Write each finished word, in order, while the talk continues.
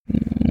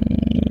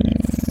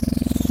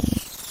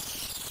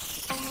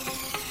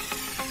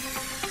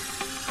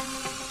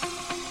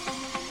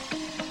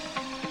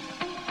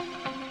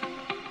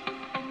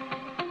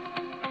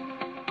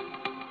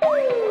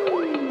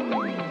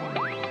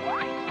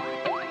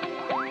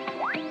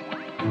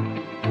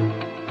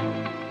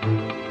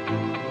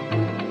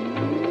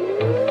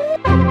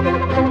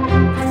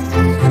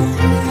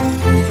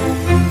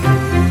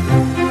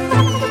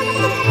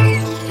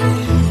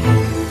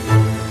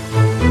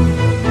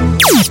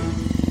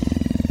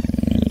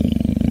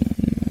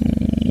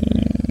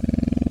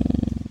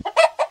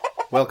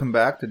welcome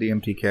back to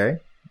DMTK.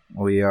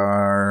 We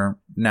are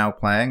now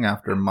playing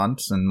after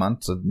months and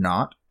months of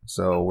not,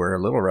 so we're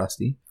a little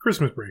rusty.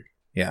 Christmas break.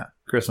 Yeah,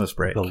 Christmas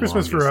break.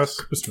 Christmas for us.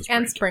 Christmas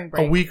And break. spring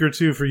break. A week or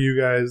two for you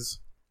guys.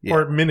 Yeah.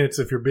 Or minutes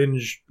if you're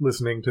binge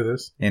listening to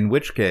this. In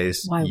which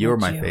case, Why you're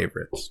would my you?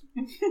 favorites.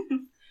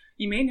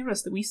 You may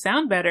notice that we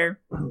sound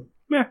better.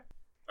 Yeah.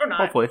 Or not.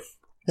 Hopefully.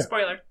 Yeah.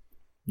 Spoiler.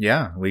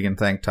 Yeah, we can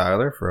thank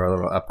Tyler for a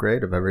little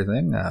upgrade of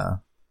everything.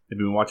 If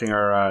you've been watching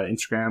our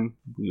Instagram,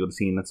 you would have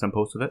seen some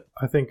post of it.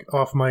 I think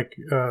off mic,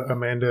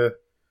 Amanda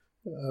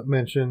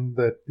mentioned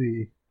that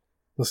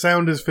the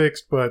sound is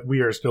fixed, but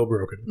we are still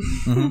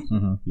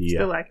broken.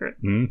 Still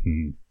accurate.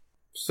 Mm-hmm.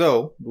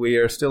 So, we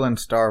are still in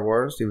Star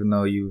Wars, even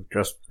though you've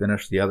just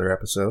finished the other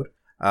episode.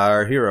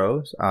 Our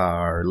heroes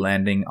are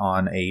landing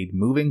on a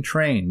moving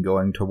train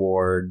going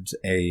towards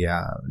a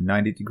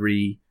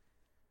 90-degree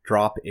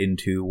drop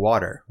into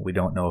water. We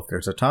don't know if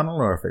there's a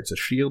tunnel or if it's a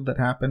shield that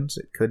happens.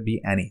 It could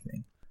be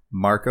anything.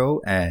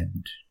 Marco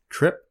and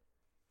Trip,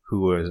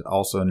 who is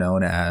also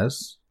known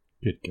as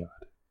Good God.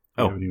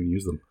 I haven't even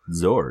used them.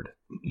 Zord.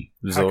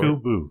 Zord,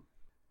 Haku Boo.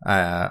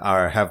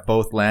 have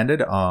both landed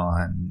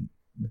on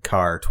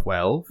car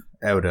 12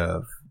 out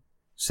of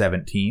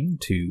 17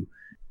 to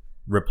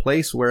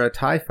replace where a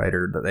TIE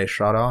fighter that they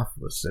shot off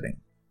was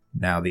sitting.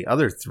 Now the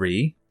other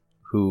three,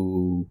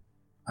 who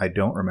I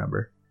don't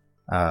remember,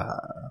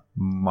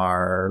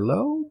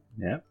 Marlo,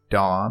 Yep.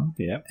 Dom,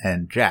 Yep.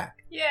 and Jack,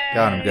 Yay!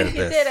 God, I'm good at You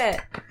this, did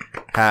it.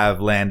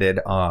 have landed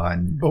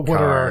on But what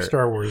car are our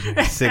Star Wars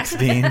names?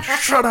 16.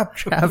 Shut up,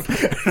 Jeff.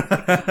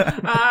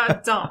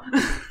 Dom.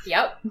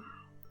 Yep.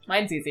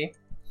 Mine's easy.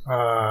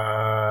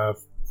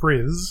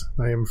 Frizz.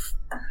 I am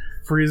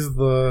Frizz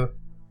the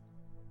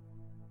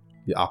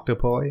The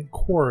Octopoy?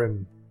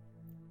 Quarren.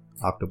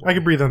 Octopoy. I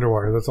can breathe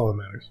underwater. That's all that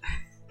matters.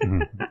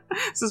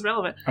 This is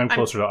relevant. I'm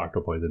closer to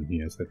Octopoy than he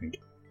is, I think.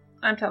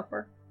 I'm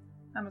Telfor.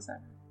 I'm a Satyr.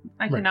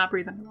 I Right. cannot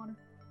breathe underwater.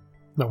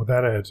 Not with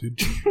that attitude.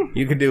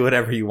 You can do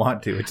whatever you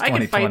want to. It's I can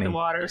 2020. fight the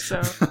water,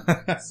 so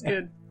it's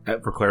good.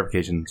 For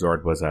clarification,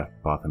 Zord was a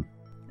Bothan.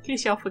 In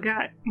case y'all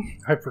forgot.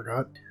 I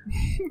forgot.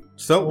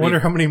 So I wonder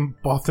how many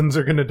Bothans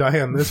are going to die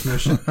on this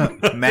mission.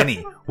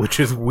 many, which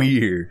is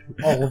weird.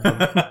 All of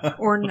them.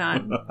 Or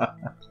none. We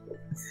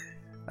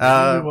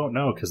won't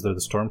know because they're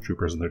the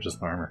stormtroopers and they're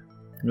just armor.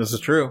 This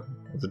is true.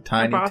 It's a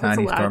tiny, Bothans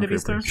tiny allowed to be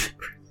stormtrooper.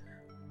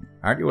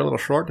 Aren't you a little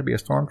short to be a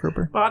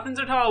stormtrooper? Bothans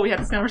are tall. We had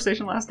this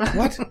conversation last time.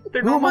 What?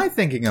 They're Who am normal. I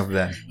thinking of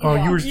then? Oh,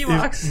 you were.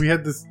 Ewoks. We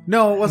had this.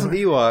 No, it wasn't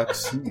the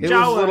Ewoks. It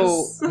Jawas.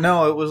 was little.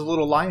 No, it was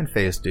little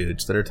lion-faced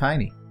dudes that are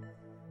tiny.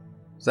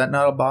 Is that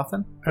not a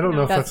Bothan? I don't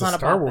know if That's that's a not a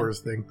Star Bothan.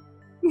 Wars thing.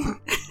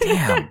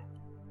 Damn.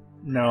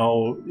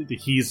 No,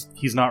 he's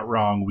not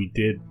wrong. We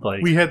did,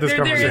 like... We had this There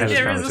conversation. this is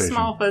a conversation.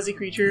 small fuzzy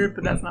creature,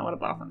 but that's not what a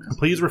Bothan is.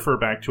 Please refer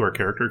back to our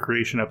character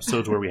creation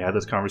episodes where we had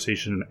this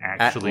conversation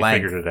and actually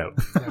length. figured it out.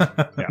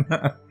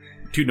 Yeah.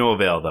 To no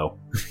avail, though.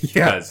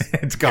 Yeah, Because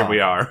it's here gone. we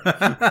are.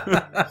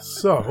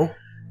 So,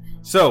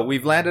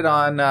 We've landed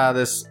on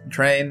this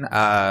train.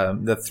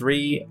 The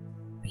three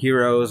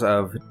heroes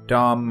of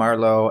Dom,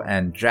 Marlo,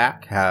 and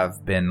Jack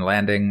have been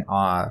landing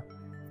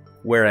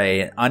where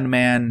an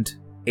unmanned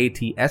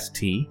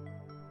ATST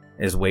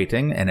is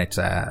waiting, and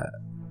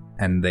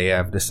and they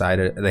have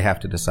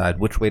to decide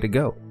which way to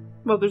go.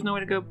 Well, there's no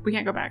way to go. We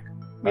can't go back.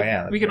 Oh,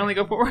 yeah, that's we can right. only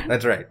go forward.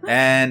 That's right.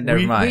 And never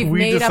mind. We've we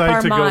made up decide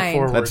our to mind.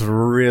 go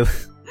forward.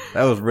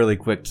 That was really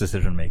quick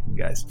decision making,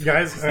 guys.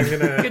 Guys, I'm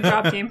Good gonna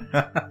job, team.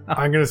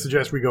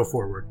 suggest we go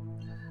forward.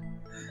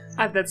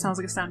 That sounds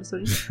like a sound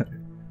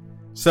decision.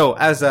 So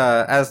as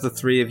the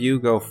three of you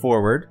go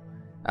forward,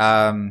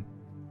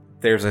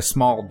 there's a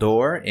small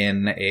door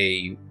in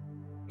a.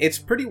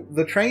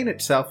 The train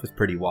itself is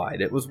pretty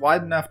wide. It was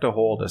wide enough to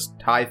hold a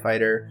TIE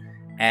fighter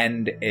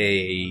and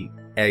a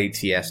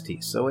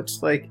ATST. So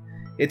it's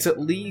at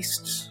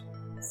least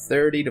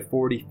 30 to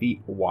 40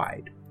 feet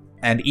wide.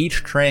 And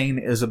each train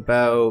is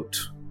probably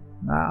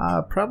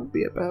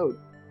about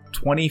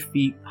 20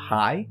 feet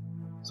high.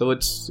 So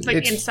it's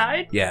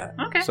inside? Yeah.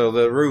 Okay. So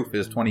the roof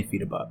is 20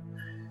 feet above.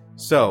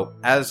 So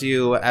as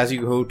you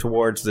go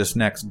towards this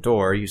next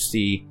door, you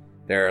see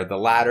there are the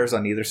ladders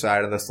on either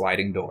side of the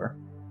sliding door,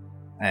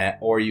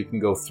 or you can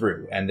go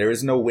through. And there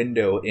is no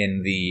window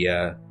in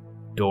the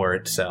door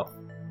itself,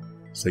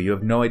 so you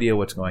have no idea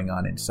what's going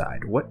on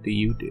inside. What do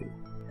you do?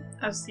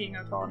 I was seeing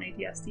how tall an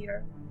ATST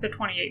are. They're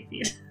 28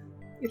 feet.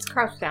 It's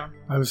crouched down.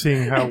 I was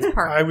seeing how It's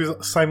parked. I was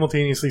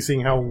simultaneously seeing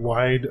how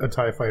wide a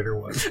TIE fighter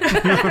was.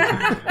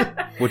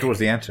 Which was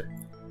the answer?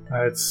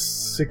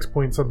 It's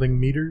 6-point-something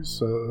meters,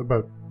 so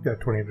about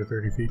 20 to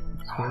 30 feet.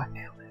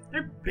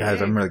 They're big.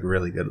 Guys, I'm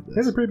really good at Yeah,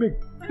 this. they're pretty big.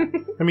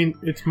 I mean,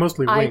 it's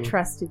mostly I wing.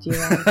 trusted you,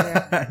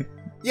 Andrew.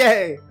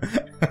 Yay!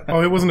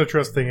 Oh, it wasn't a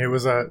trust thing. It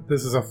was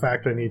this is a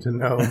fact I need to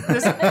know.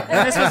 This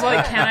was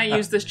like, can I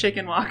use this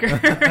chicken walker?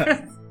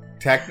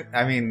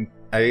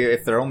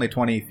 If they're only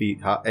 20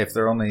 feet high, if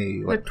they're only...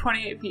 They're What?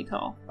 28 feet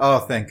tall. Oh,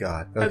 thank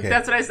God. Okay.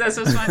 That's what I said. That's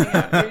what I was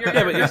finding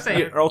out. You're safe.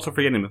 You're also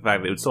forgetting the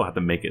fact that it would still have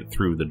to make it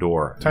through the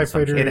door. in TIE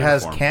some fighter- shape It or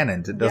has form.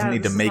 cannons. It doesn't Yeah,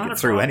 need to this is make not it a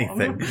through problem.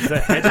 anything. The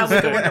head, That's how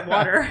we go is, in the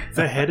water.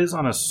 the head is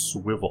on a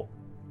swivel.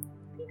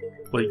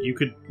 Like, you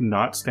could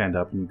not stand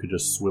up and you could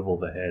just swivel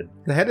the head.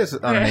 The head is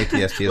on an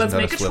ATST. Let's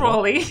Isn't make a a swivel.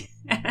 trolley.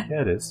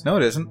 Yeah, it is. No,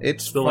 it isn't.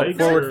 It's The legs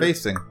forward are-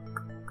 facing.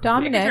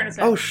 Dominic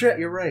Oh shit!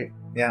 You're right.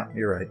 Yeah,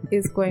 you're right.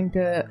 is going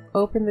to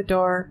open the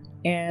door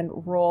and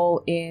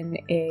roll in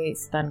a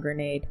stun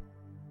grenade,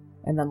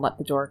 and then let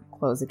the door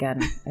close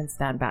again and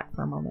stand back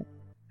for a moment.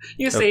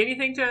 You say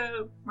anything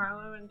to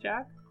Marlo and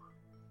Jack?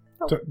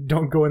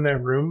 Don't go in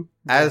that room.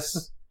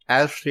 As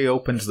she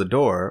opens the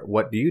door,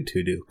 what do you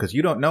two do? Because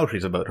you don't know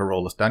she's about to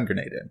roll a stun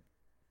grenade in.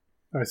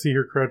 I see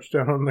her crouched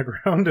down on the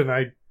ground, and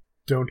I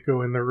don't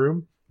go in the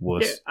room.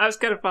 Wuss. Yeah, I was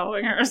kind of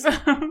following her, so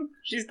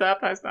she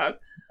stopped, I stopped.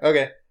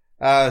 Okay.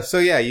 So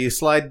yeah, you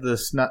slide the you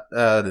snud-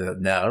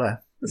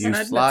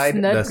 slide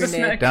snud the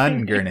grenade.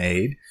 stun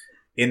grenade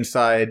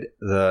inside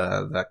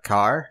the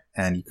car,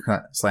 and you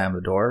slam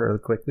the door really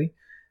quickly.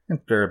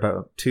 After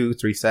about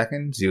 2-3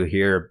 seconds, you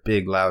hear a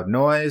big loud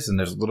noise, and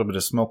there's a little bit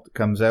of smoke that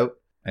comes out,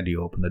 and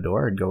you open the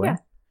door and go in. Yeah.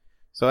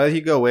 So as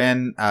you go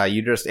in,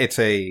 it's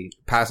a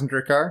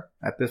passenger car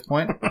at this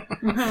point.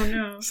 Oh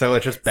no. So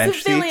it's just bench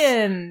seats.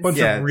 Civilians! Bunch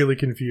Yeah. of really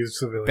confused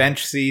civilians.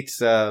 Bench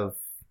seats of,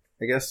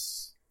 I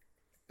guess,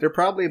 they're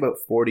probably about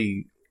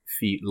 40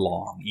 feet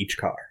long, each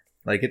car.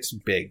 Like, it's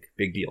big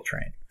deal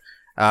train.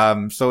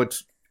 So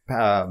it's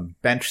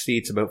bench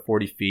seats about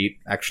 40 feet.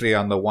 Actually,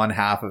 on the one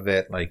half of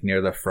it, like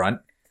near the front,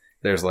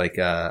 there's like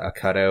a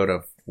cutout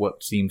of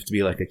what seems to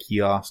be like a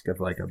kiosk of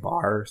like a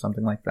bar or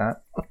something like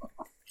that.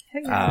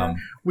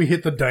 We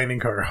hit the dining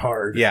car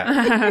hard.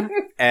 Yeah.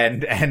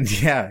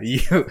 And yeah,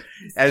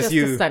 Just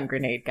a stun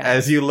grenade, guys.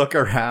 as you look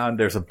around,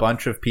 there's a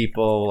bunch of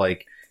people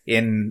like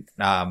in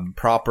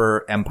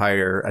proper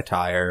Empire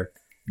attire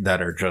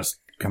that are just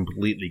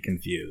completely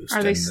confused.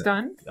 Are they And-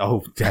 stunned?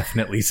 Oh,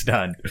 definitely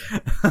stunned.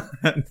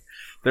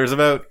 There's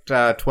about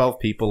 12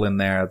 people in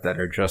there that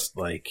are just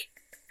like,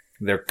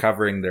 they're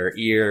covering their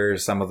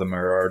ears. Some of them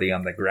are already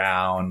on the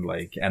ground,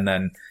 like, and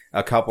then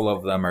a couple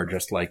of them are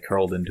just like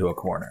curled into a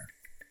corner.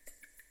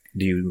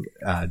 Do you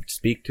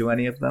speak to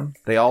any of them?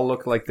 They all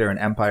look like they're in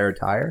Empire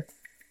attire,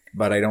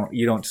 but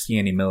you don't see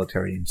any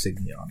military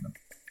insignia on them.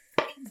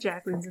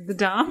 Jack leans into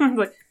Dom. I'm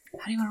like,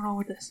 how do you want to roll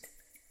with this?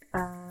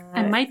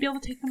 I might be able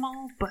to take them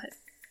all, but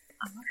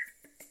I'm not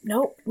sure.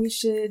 Nope, we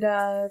should,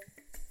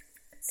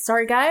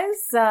 sorry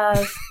guys,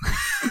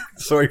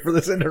 Sorry for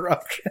this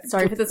interruption.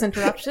 sorry for this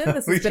interruption.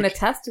 This We has been a should-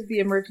 test of the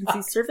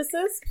emergency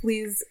services.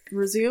 Please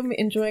resume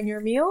enjoying your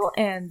meal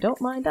and don't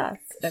mind us.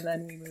 And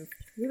then we move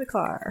through the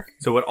car.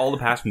 So what all the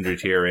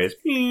passengers hear is...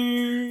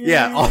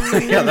 Yeah,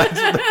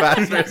 that's the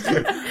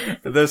passengers.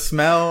 The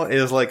smell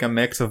is like a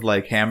mix of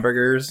like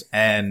hamburgers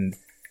and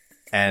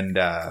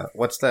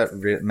what's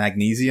that?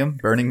 Magnesium?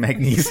 Burning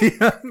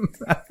magnesium?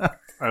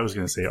 I was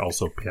going to say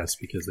also piss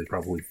because they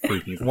probably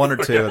freaking... One or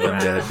two of them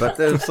did, but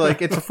it's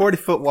like it's a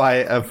 40-foot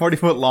wide, a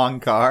 40-foot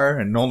long car,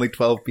 and only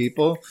 12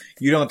 people.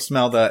 You don't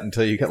smell that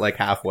until you get like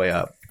halfway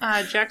up.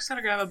 Jack's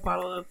gonna grab a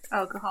bottle of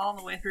alcohol on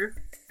the way through.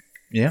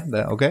 Yeah.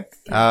 Okay.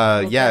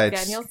 Little Yeah. Jack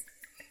It's Daniels.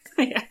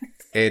 Yeah.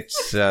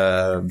 it's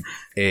a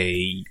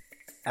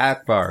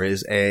Akbar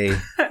is a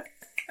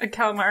A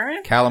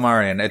calamari?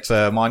 calamari. It's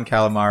a Mon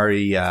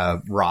Calamari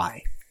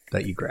rye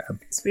that you grab.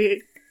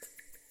 Sweet.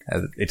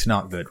 It's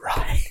not good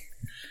rye.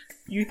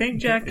 You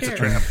think Jack It's a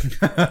cares?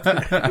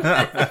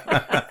 trap.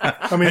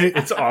 I mean,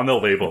 It's on the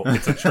label.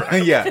 It's a trap.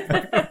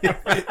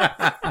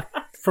 Yeah.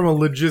 from a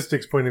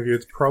logistics point of view,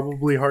 it's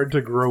probably hard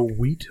to grow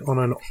wheat on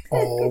an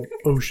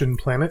all-ocean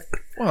planet.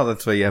 Well,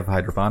 that's why you have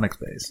hydroponics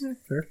base.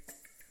 Fair.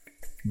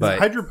 But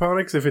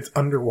Hydroponics if it's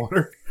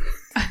underwater.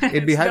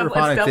 it'd be It's double-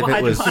 hydroponics it's if double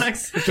it was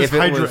hydroponics. Just if it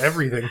hydro was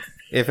everything.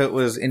 if it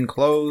was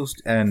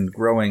enclosed and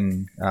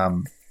growing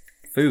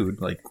food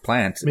like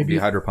plants. It would Maybe- be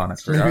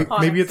hydroponics. maybe-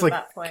 Onyx it's at like-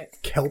 that point.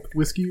 Kelp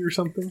whiskey or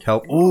something.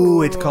 Kelp.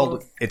 Ooh, it's Ooh.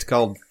 called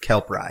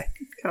kelp rye.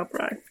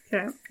 Calamari.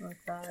 Okay. Like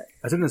that.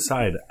 As an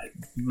aside, I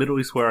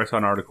literally swear I saw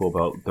an article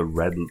about the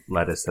red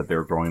lettuce that they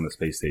were growing in the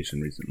space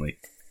station recently.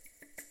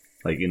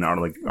 Like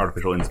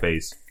artificial in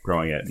space,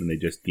 growing it, and they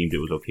just deemed it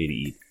was okay to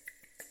eat.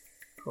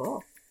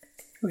 Cool.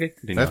 Okay,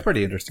 continue. That's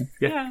pretty interesting.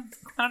 Yeah. Yeah.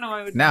 I don't know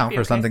why it would Now be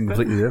for okay, something but-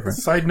 completely different.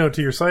 Side note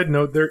to your side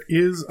note, there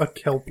is a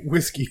kelp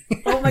whiskey.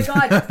 Oh my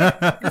god,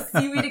 the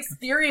seaweed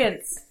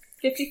experience.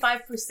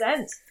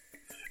 55%.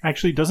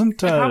 Actually,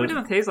 doesn't It probably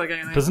doesn't taste like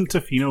anything.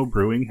 Tofino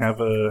Brewing have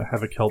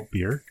a kelp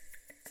beer?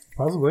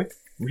 Possibly.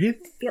 Really?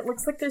 It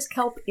looks like there's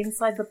kelp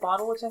inside the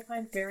bottle, which I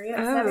find very Oh.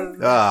 upsetting.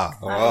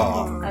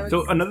 Oh.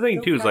 So another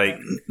thing too is like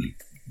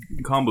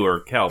kombu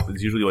or kelp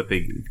is usually what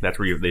that's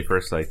where they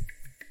first like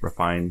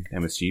refine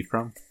MSG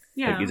from.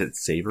 Yeah. Like, is it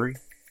savory?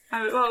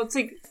 Well, it's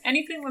like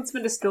anything that's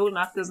been distilled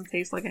enough doesn't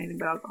taste like anything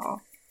but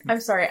alcohol. I'm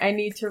sorry, I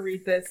need to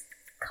read this.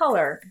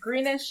 Color,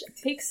 greenish,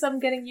 takes some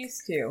getting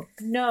used to.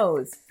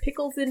 Nose,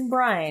 pickles in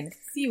brine.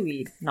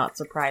 Seaweed, not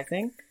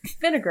surprising.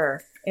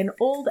 Vinegar, an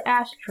old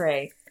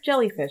ashtray.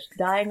 jellyfish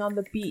dying on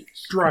the beach.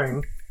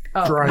 Drying.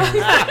 Oh.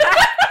 Drying.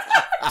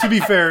 To be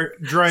fair,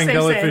 drying Same,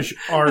 jellyfish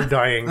are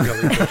dying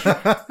jellyfish.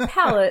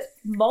 Palate,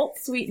 malt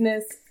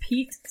sweetness,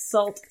 peat,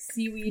 salt,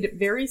 seaweed,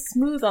 very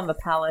smooth on the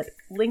palate.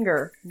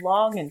 Linger,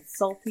 long and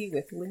salty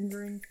with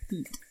lingering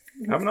peat.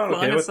 I'm not Long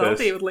okay and with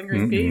salty this. with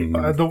lingering peat.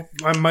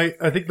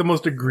 I think the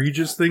most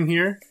egregious thing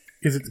here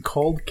is it's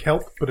called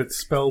kelp, but it's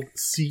spelled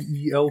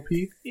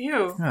CELP. Ew.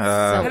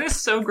 Uh, That is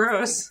so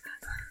gross.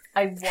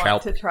 I want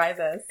Kelp. to try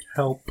this.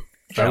 Kelp.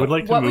 I would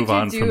like to What move would you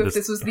on do from if this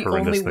this was the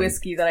horrendous only thing.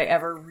 whiskey that I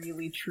ever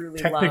really, truly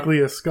Technically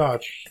a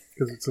Scotch,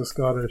 because it's a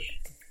Scottish.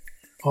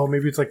 Oh,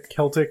 maybe it's like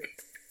Celtic.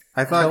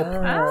 I thought. loved?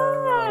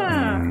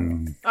 Ah.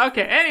 Mm.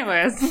 Okay,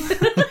 anyways.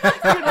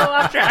 We're a little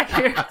off track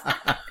here.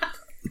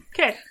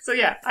 Okay, so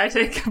yeah, I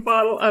take a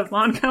bottle of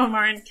Mon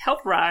Calamari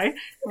Kelp Rye,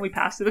 and we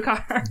pass through the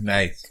car.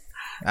 Nice.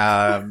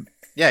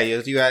 Yeah,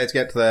 you guys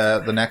get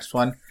to the next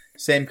one.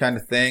 Same kind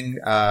of thing.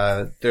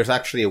 There's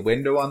actually a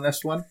window on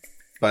this one,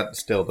 but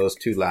still those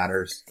two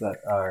ladders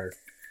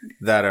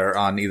that are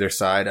on either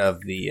side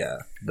of the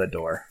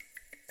door.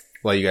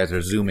 While you guys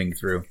are zooming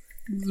through.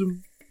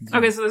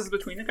 Okay, so this is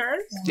between the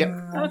cars? Yep.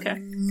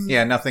 Okay.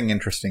 Yeah, nothing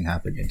interesting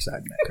happened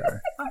inside that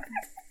car.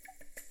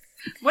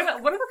 What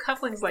are the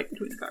couplings like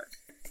between the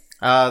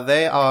cars?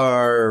 They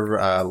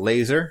are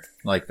laser,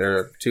 like there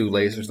are two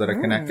lasers that are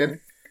connected,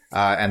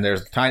 and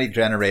there's a tiny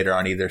generator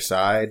on either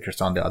side,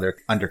 just on the other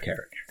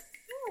undercarriage.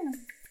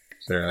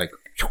 So they're like,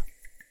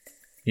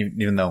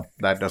 even though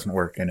that doesn't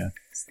work in a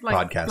It's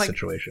like, podcast like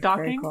situation. Very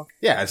docking? cool.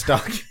 Yeah, it's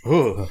docking.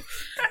 Ooh.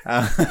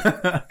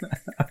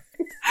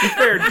 To be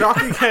fair,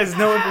 docking has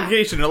no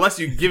implication unless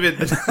you give it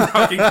the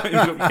docking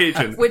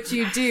implication. Which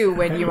you do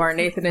when you are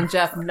Nathan and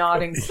Jeff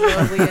nodding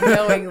slowly and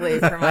knowingly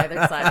from either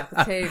side of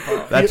the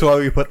table. That's why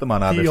we put them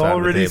on either He side of the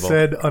already table.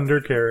 said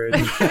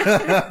undercarriage.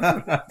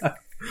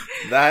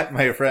 That,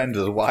 my friend,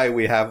 is why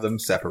we have them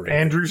separated.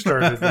 Andrew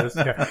started this.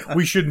 Yeah,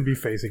 we shouldn't be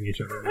facing each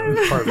other. That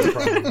was part of the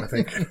problem, I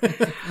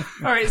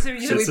think. All right, so So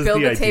you This we is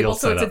build the the table ideal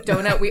so it's a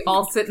setup. donut. We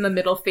all sit in the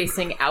middle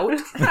facing out.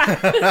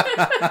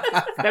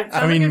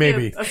 I mean,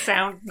 maybe. a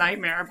sound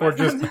nightmare, Or but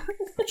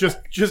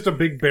just a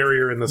big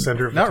barrier in the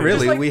center of the Not table. really.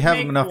 Just, like, We have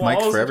make enough mics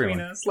walls for between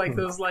everyone. us, like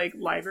those like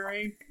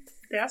library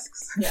desks,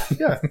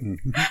 Yeah,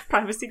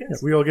 privacy yeah,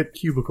 desks. we all get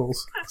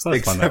cubicles. It's not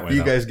fun that Except way, you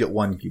though. guys get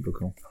one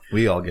cubicle.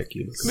 We all get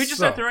cubicles. We just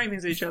So- start throwing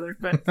things at each other.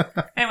 But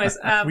anyways,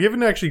 We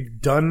haven't actually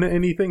done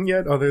anything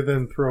yet other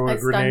than throw I a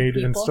stun grenade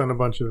and people. stun a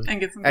bunch of... and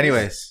get some.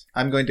 Anyways,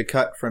 I'm going to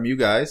cut from you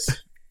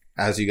guys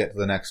as you get to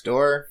the next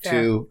door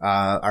to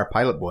our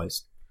pilot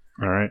boys.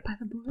 All right. By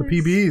the The boys.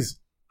 PBs.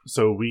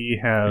 So we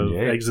have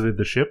Yay. exited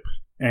the ship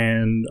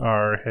and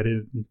are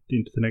headed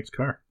into the next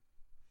car.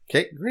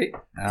 Okay, great.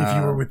 If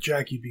you were with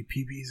Jack, you'd be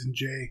PBs and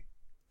J.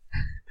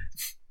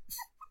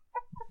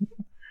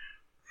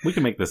 We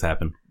can make this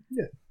happen.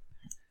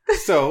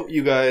 So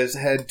you guys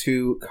head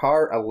to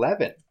car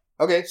 11.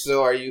 Okay,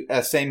 so are you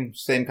same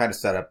kind of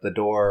setup? The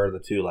door, the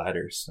two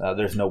ladders.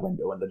 There's no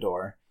window in the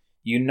door.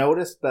 You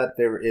notice that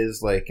there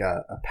is like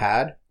a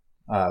pad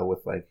with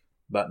like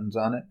buttons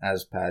on it,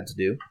 as pads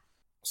do.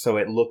 So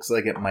it looks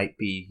like it might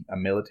be a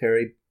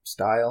military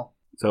style.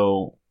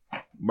 So,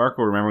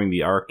 Marco, remembering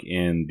the arc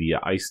in the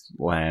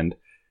Iceland,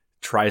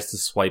 tries to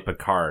swipe a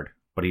card,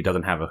 but he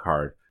doesn't have a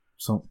card.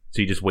 So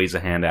So he just waves a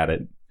hand at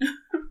it.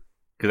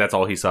 Because that's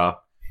all he saw.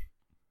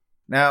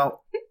 now,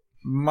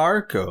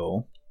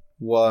 Marco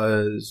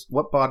was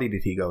what body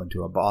did he go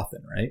into? A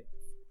Bothan, right?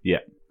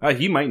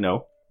 He might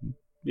know.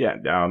 Yeah,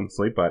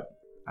 honestly, but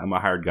I'm a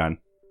hired gun.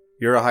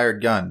 You're a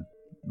hired gun,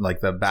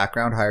 like the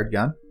background hired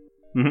gun.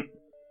 Mhm.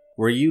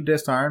 Were you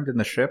disarmed in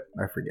the ship?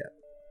 I forget.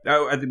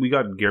 Oh, I think we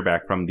got gear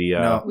back from the...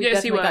 No. We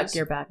Yes, he definitely got was.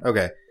 gear back.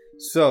 Okay,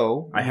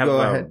 so I have go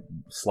a ahead,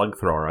 slug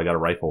thrower. I got a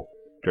rifle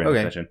during Okay.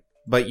 the mission.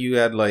 but you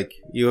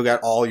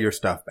got all your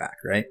stuff back,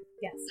 right?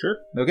 Yes. Sure.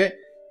 Okay,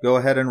 go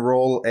ahead and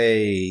roll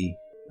a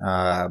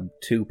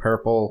 2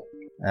 purple,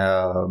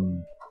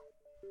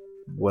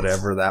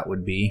 whatever that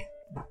would be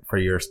for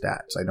your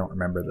stats. I don't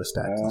remember the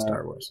stats in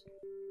Star Wars.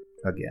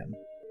 Again,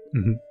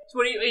 So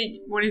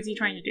what is he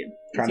trying to do?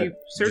 Trying Is he to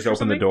search just for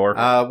open the something? door.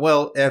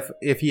 well,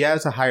 if he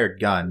has a hired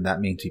gun, that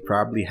means he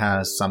probably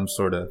has some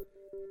sort of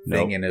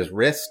thing Nope. in his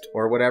wrist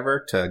or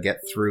whatever to get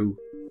through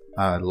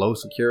low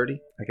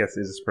security. I guess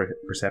is this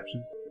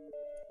perception?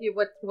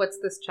 What's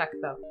this check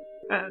though?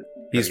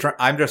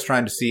 I'm just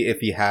trying to see if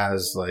he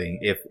has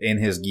if in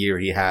his gear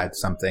he had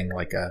something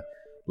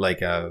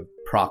like a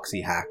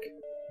proxy hack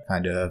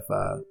kind of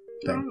I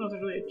don't thing. know if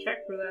there's really a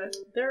check for that.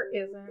 There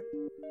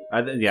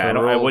isn't. Yeah, So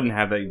I roll- wouldn't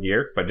have that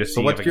gear, but just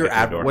So see what's if I can your get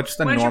through the door. what's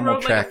the Why don't you normal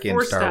roll, like, check a in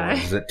force Star die?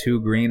 Wars? Is it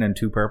 2 green and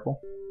 2 purple?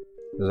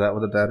 Is that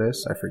what that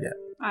is? I forget.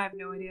 I have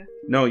no idea.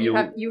 No,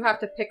 You have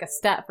to pick a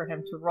stat for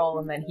him to roll,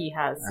 and then he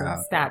has some Ah,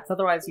 okay. stats.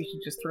 Otherwise, you should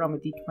just throw him a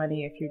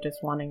d20 if you're just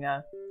wanting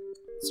a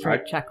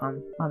straight check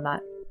on that.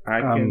 I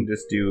can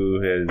just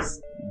do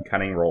his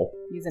cunning roll.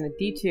 Using a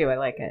d2, I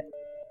like it.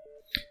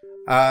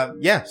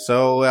 Yeah.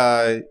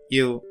 So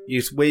you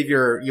wave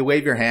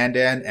your hand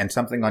in, and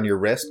something on your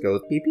wrist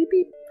goes beep beep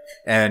beep,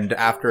 and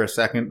after a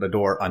second, the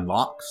door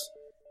unlocks,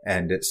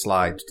 and it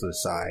slides to the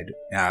side.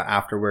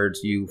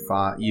 Afterwards, you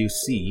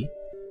see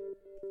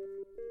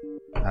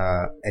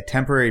a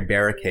temporary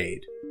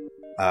barricade,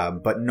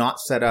 but not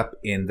set up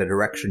in the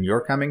direction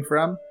you're coming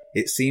from.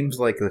 It seems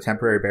like the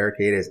temporary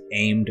barricade is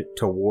aimed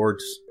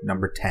towards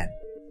number 10,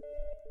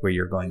 where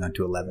you're going on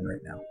to 11 right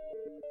now.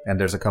 And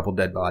there's a couple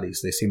dead bodies.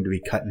 They seem to be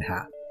cut in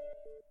half.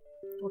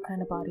 What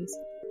kind of bodies?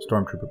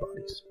 Stormtrooper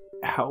bodies.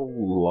 How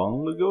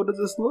long ago does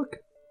this look?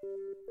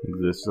 Is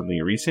this something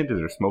recent? Is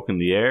there smoke in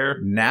the air?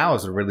 Now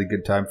is a really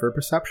good time for a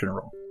perception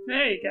roll.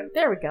 There you go.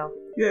 There we go.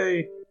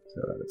 Yay!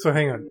 So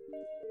hang on.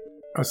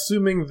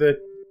 Assuming that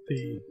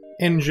the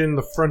engine,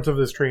 the front of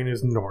this train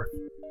is north,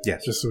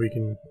 Yes. just so we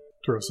can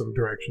throw some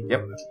directions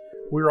Yep. on this.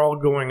 We're all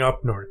going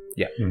up north.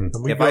 Yeah. And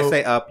we If go, I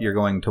say up, you're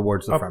going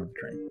towards the Up. front of the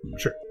train.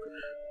 Sure.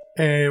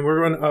 And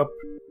we're going up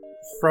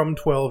from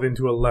 12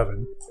 into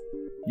 11.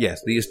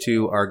 Yes, these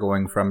two are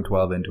going from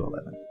 12 into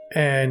 11.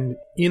 And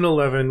in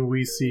 11,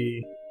 we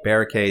see...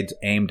 Barricades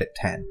aimed at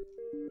 10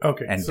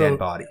 Okay, and so, dead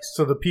bodies.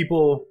 so the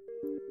people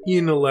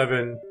in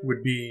 11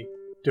 would be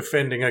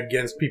defending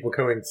against people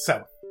going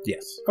south.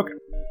 Yes. Okay,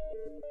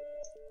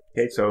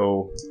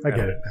 so I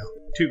get it now.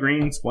 2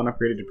 greens, 1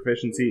 upgraded to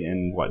proficiency,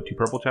 and 2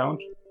 purple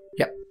challenge?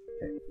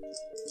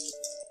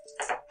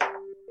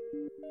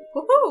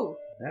 Woohoo!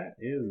 That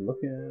is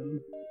looking...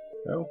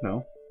 Oh,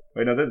 no.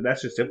 Wait, no,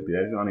 that's just difficulty.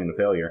 That is not even a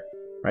failure,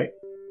 right?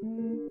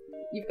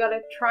 You've got a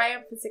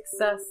triumph, a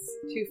success,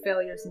 2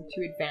 failures, and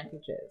 2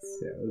 advantages.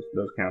 Yeah,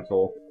 those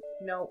cancel.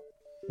 Nope.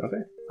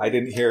 Okay. I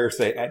didn't hear her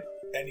say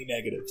any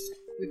negatives.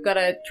 We've got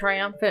a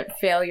triumphant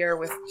failure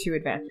with 2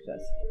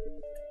 advantages.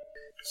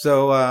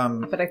 So,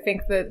 But I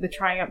think the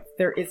triumph,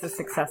 there is a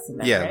success in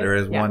there. yeah, right? there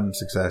is Yeah. one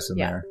success in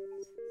Yeah. there.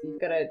 You've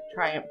got a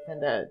triumph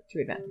and 2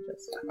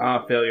 advantages.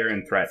 Failure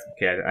and threat.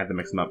 Okay, I have to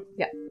mix them up.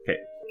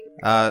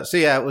 So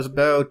yeah, it was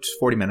about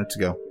 40 minutes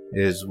ago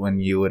is when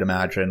you would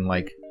imagine,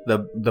 like,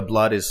 the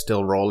blood is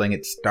still rolling.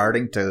 It's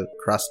starting to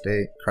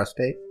crustate?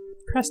 Crustate?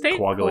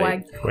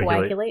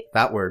 Coagulate.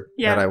 That word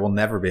Yeah. that I will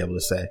never be able to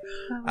say.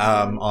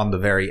 On the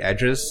very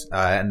edges.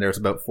 And there's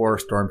about 4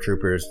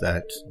 stormtroopers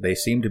that they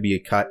seem to be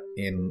cut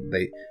in,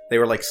 they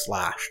were like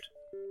slashed.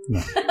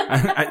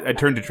 I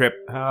turned to Trip.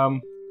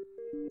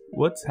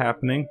 What's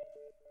happening?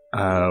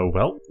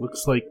 Well,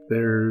 looks like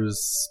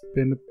there's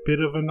been a bit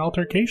of an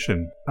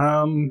altercation.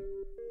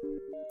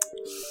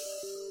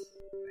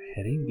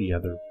 Heading the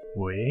other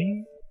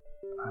way?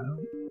 I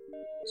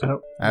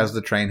don't As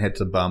the train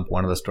hits a bump,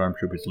 one of the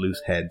stormtroopers'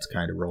 loose heads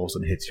kind of rolls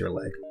and hits your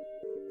leg.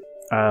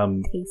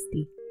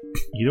 Tasty.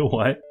 You know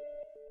what?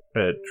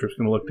 Trip's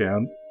gonna look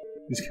down.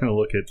 He's gonna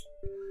look at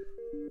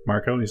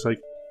Marco and he's like,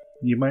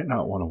 you might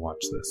not want to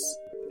watch this.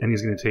 And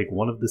he's gonna take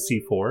one of the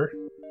C4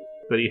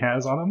 that he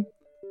has on him,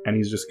 and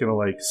he's just gonna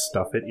like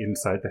stuff it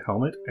inside the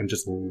helmet and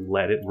just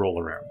let it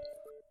roll around.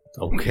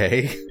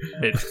 Okay.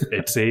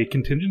 It's a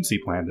contingency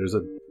plan. There's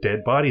a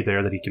dead body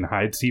there that he can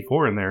hide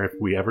C4 in there if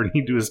we ever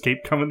need to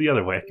escape coming the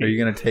other way. Are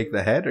you going to take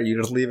the head, or are you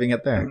just leaving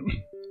it there?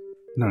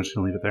 No, I'm just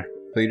gonna leave it there.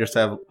 So you just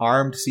have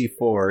armed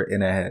C4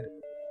 in a head.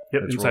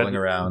 Yep, It's inside rolling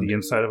around. the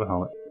inside of a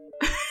helmet.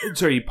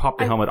 Sorry, you popped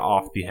the helmet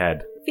off the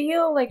head.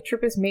 Feel like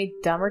Trip has made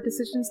dumber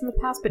decisions in the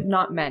past, but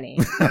not many.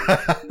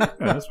 Yeah,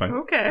 that's fine.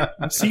 Okay.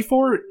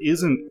 C4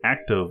 isn't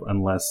active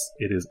unless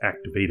it is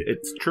activated.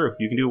 It's true.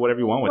 You can do whatever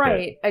you want with it.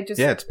 Right. I just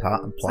Yeah, it's It's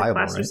like pliable,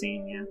 right?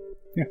 plasticine, yeah.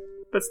 Yeah.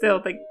 But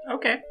still, like,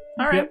 okay.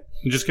 Alright. Yep.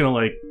 I'm just gonna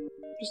like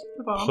Just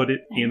the ball. put it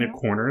in a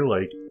corner,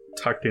 like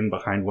tucked in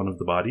behind one of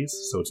the bodies,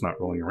 so it's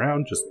not rolling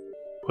around. Just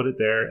put it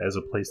there as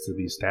a place to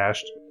be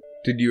stashed.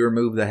 Did you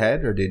remove the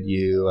head, or did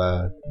you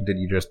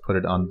just put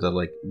it on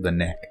the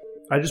neck?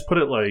 I just put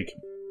it like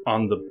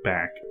on the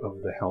back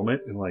of the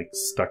helmet and like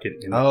stuck it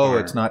in. the Oh, corner.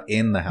 it's not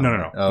in the helmet.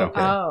 No. Oh,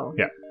 okay. Oh.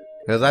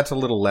 Because that's a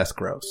little less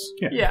gross.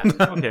 Yeah.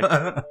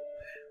 Okay.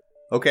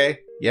 Okay.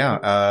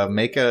 Yeah.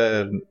 Make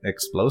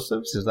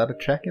explosives. Is that a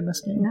check in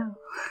this game? No.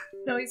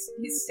 No, he's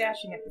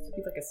stashing it. This would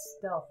be like a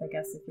stealth, I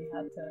guess, if you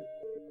had to.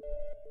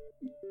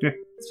 Yeah.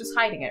 He's just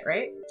hiding it,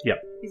 right?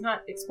 Yep. He's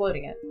not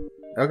exploding it.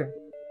 Okay.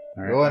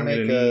 All right, Go and I'm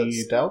make gonna a need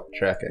stealth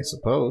check, I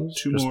suppose,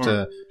 two just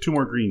more- 2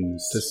 more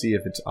greens. to see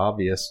if it's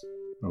obvious.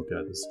 Oh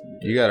god, this.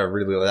 You got a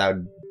really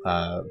loud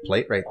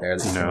plate right there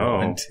that you can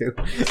roll No. into.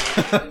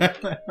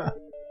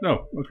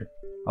 No, okay.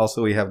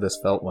 Also, we have this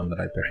felt one that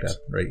I picked up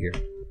right here.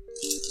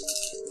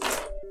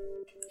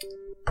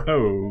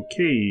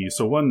 Okay,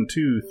 so 1,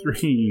 2,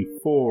 3,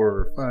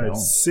 4, 5, Stone.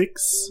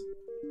 6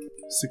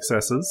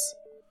 successes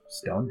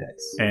Stone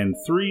dice. and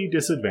 3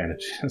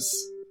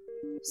 disadvantages.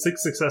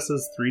 6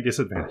 successes, 3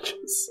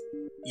 disadvantages.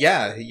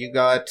 Yeah, you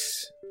got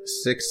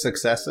 6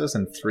 successes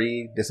and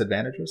 3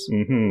 disadvantages.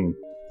 Mm-hmm.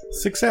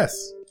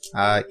 Success.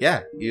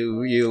 Yeah,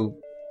 you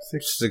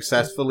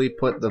successfully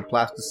put the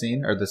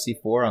plasticine or the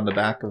C4 on the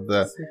back of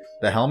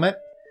the helmet,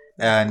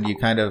 and you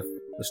kind of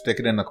stick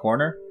it in the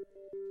corner,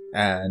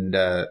 and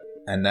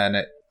then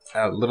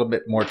a little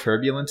bit more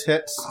turbulence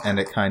hits, and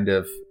it kind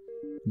of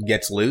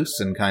gets loose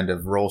and kind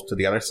of rolls to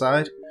the other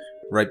side,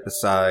 right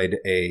beside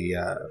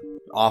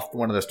off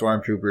one of the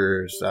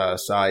stormtroopers'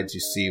 sides. You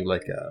see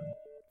like a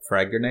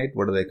frag grenade.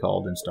 What are they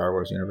called in Star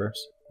Wars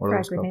universe? What are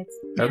Frag those called? grenades.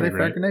 Are they Frag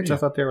frag grenades? I yeah.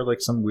 thought they were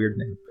like some weird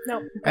name.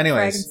 Nope.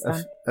 Anyways, Frag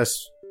and a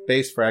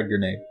space frag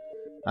grenade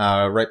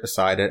right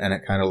beside it, and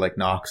it kind of like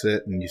knocks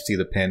it, and you see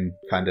the pin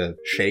kind of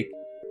shake,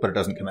 but it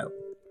doesn't come out.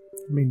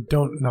 I mean,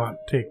 don't not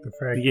take the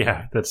frag.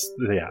 Yeah,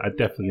 I'm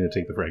definitely gonna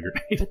take the frag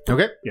grenade.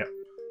 Okay. Yeah.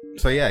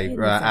 So yeah,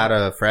 you add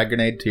a frag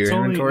grenade to your It's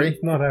only- inventory.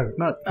 It's not out.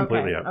 Not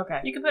completely out. Okay.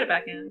 You can put it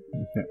back in.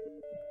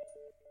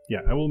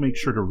 Yeah, I will make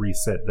sure to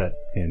reset that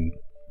pin.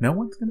 No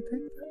one's gonna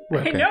take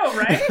that. I know,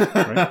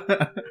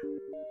 right?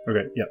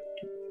 Okay, yeah.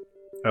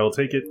 I will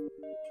take it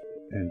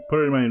and put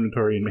it in my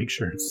inventory and make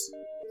sure it's...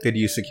 Did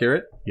you secure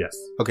it? Yes.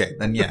 Okay,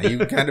 then yeah,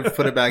 you kind of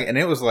put it back, and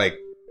it was like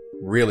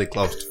really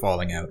close to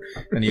falling out.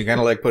 And you kind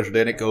of like push it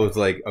in, it goes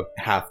like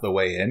half the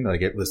way in,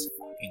 like it was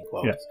fucking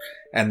close. Yeah.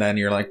 And then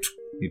you're like,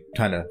 you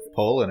kind of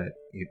pull, and it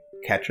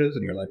catches,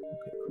 and you're like,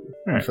 okay, cool.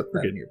 All right, Put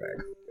we're that good. in your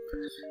bag.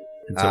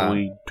 And so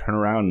we turn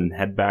around and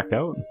head back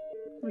out.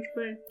 Which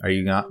way? Are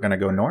you not gonna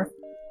go north?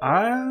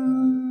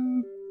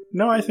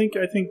 No, I think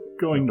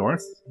going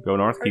north. Go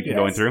north, keep you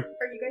going guys- through.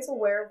 Are you guys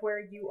aware of where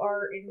you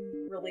are in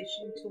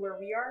relation to where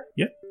we are?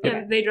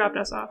 Yeah, they dropped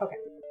us off. Okay.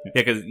 Yeah,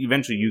 because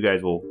eventually you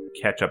guys will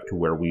catch up to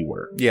where we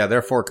were. Yeah, there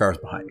are 4 cars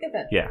behind. Good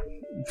then. Yeah.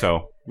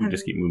 So we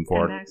just keep moving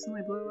forward. And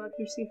accidentally blew up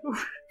your C4.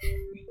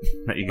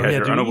 That you Oh, guys yeah,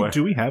 are do unaware.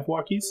 we have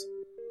walkies?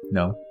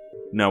 No.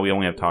 No, we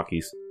only have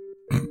talkies.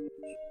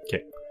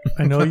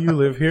 I know you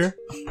live here,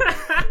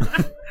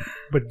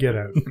 but get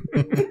out.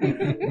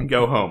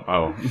 Go home.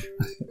 Oh.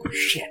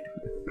 Shit.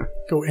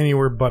 Go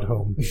anywhere but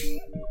home.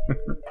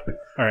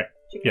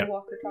 Chicken Yeah.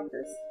 walker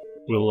talkers.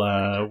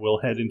 We'll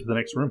head into the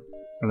next room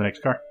or the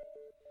next car.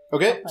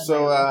 Okay,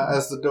 so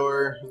as the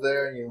door is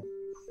there, you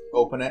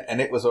open it,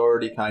 and it was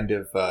already kind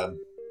of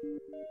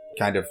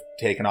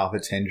taken off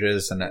its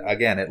hinges, and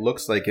again, it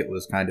looks like it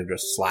was kind of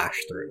just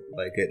slashed through.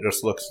 Like it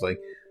just looks like,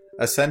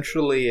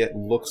 essentially, it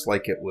looks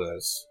like it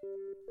was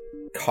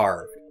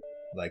carved.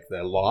 Like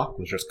the lock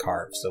was just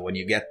carved. So when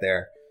you get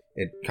there,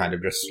 it kind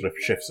of just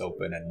shifts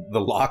open, and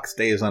the lock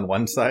stays on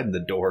one side, and the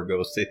door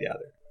goes to the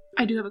other.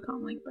 I do have a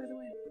comm link, by the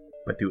way.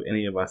 But do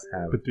any of us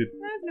have... But dude,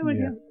 I have no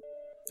idea.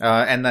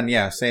 And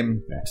then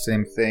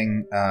same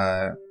thing.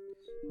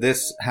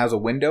 This has a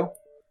window,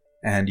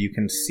 and you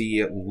can see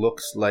it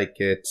looks like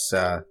it's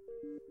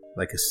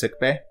like a sick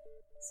bay.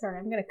 Sorry,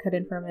 I'm going to cut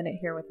in for a minute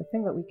here with the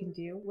thing that we can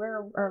do. Where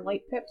are our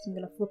light pips? I'm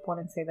going to flip one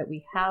and say that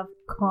we have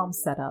comms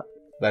set up,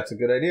 That's a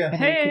good idea. and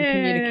we can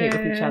communicate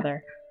with each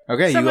other.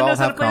 Okay, Someone you all knows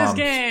how have to play this comms.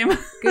 game.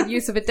 Good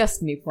use of a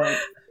destiny point.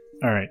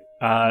 all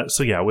right.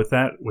 So yeah, with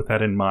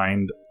that in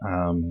mind,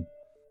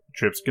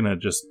 Trip's gonna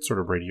just sort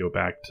of radio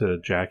back to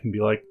Jack and be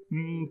like,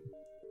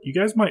 "You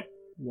guys might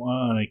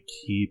want to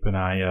keep an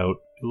eye out.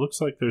 It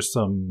looks like there's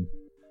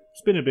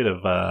been a bit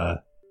of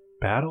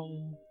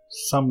battle,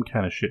 some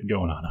kind of shit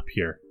going on up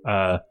here.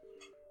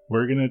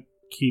 We're gonna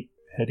keep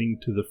heading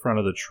to the front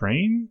of the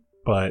train,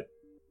 but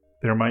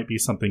there might be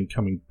something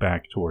coming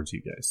back towards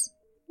you guys."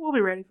 We'll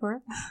be ready for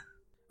it.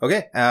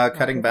 Okay,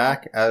 cutting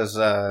back as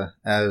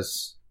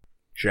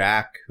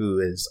Jack, who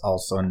is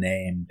also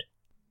named.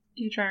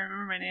 You try to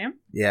remember my name?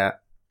 Yeah,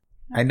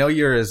 I know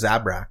you're a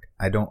Zabrak.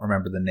 I don't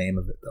remember the name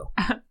of it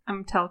though.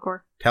 I'm Telcor.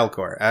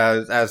 Telcor.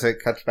 As it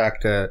cuts back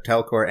to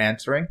Telcor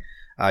answering,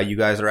 you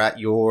guys are at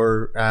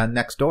your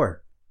next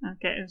door.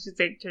 Okay, and she's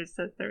like, just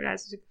the third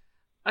guys.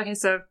 Okay,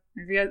 so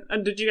if you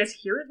guys, did you guys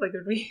hear it? Like,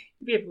 did we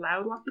have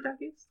loud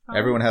walkie-talkies?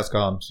 Everyone has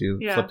comms. You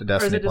Yeah. flipped a Or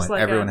is destiny it just point.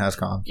 like Everyone a- has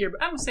comms.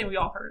 I'm saying we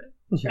all heard it.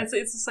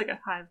 It's just like a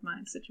hive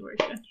mind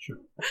situation. Sure.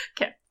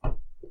 Okay.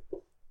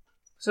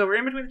 So we're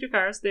in between the two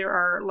cars. There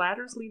are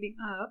ladders leading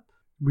up.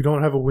 We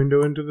don't have a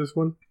window into this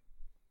one.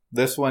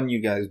 This one, you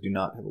guys do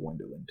not have a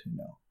window into.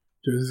 No.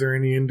 Is there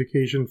any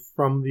indication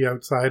from the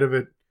outside of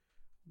it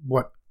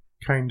what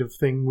kind of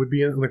thing would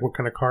be in it? Like what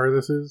kind of car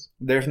this is?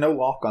 There's no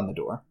lock on the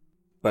door.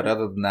 But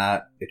other than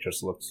that, it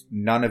just looks...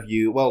 None of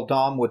you... Well,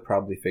 Dom would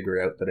probably figure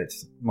out that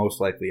it's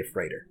most likely a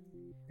freighter.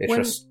 It's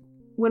just...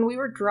 When we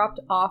were dropped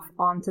off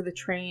onto the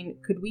train,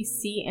 could we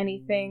see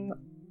anything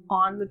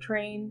on the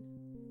train?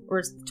 Or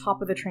is the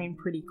top of the train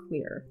pretty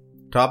clear?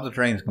 Top of the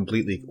train is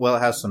completely... Well,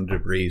 it has some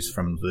debris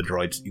from the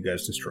droids that you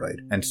guys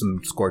destroyed. And some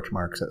scorch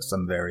marks at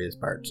some various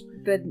parts.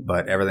 Then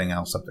But everything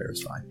else up there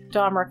is fine.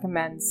 Dom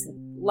recommends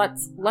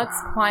let's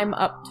climb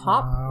up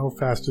top. How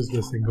fast is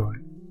this thing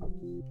going?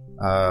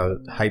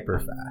 Hyper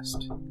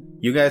fast.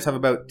 You guys have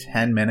about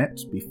 10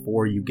 minutes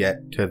before you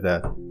get to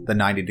the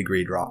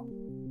 90-degree drop.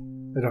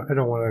 I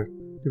don't want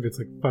to. If it's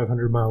like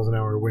 500 miles an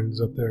hour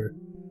winds up there,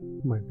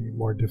 it might be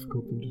more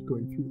difficult than just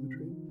going through the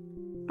train.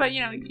 But,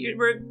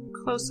 we're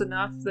close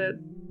enough that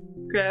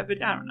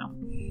gravity... I don't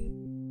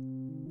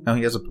know. No,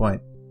 he has a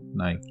point.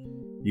 Like,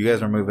 you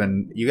guys are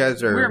moving... You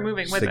guys are We're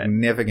moving with it.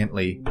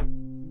 significantly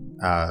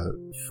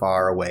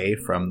far away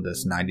from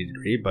this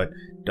 90-degree, but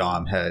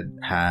Dom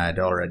had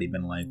already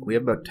been like, we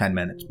have about 10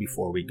 minutes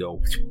before we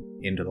go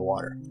into the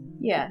water.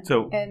 Yeah.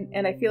 So,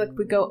 And I feel like if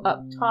we go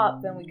up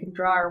top, then we can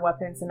draw our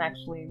weapons and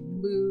actually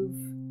move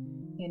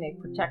in a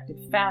protected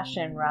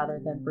fashion rather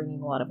than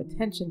bringing a lot of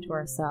attention to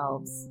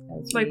ourselves.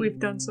 As Like we've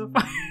done so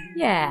far.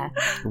 Yeah.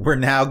 We're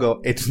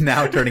it's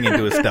now turning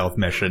into a stealth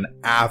mission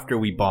after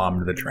we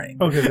bombed the train.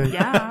 Okay, then.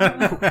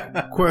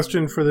 Yeah.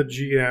 Question for the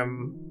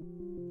GM: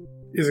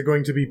 is it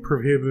going to be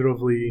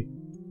prohibitively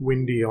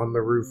windy on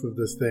the roof of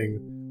this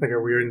thing? Like,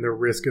 are we in the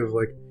risk of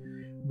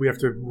we have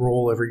to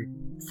roll every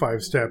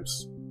 5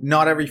 steps?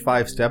 Not every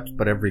 5 steps,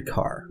 but every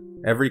car.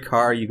 Every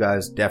car, you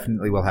guys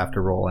definitely will have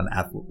to roll an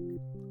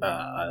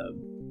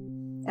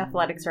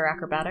Athletics or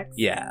acrobatics?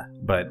 yeah,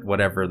 but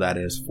whatever that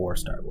is for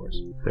Star Wars.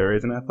 There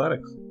is an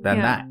athletics. Then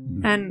Yeah. that.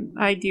 And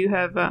I do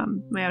have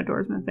my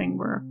outdoorsman thing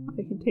where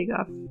I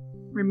can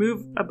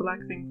remove a black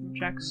thing from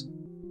checks.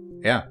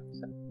 Yeah.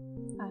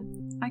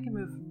 I can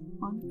move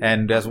on.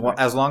 And as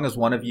long as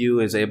one of you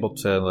is able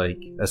to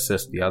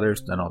assist the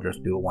others, then I'll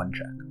just do a 1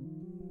 check.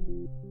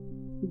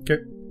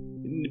 Okay.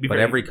 But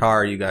every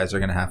car you guys are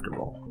going to have to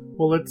roll.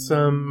 Well, let's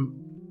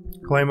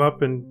climb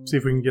up and see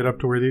if we can get up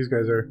to where these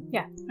guys are.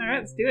 All right,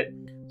 let's do it.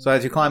 So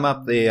as you climb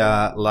up the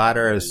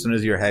ladder, as soon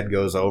as your head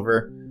goes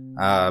over,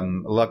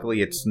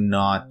 luckily it's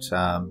not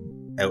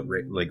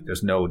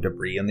there's no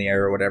debris in the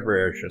air or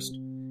whatever.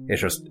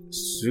 It's just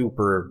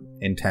super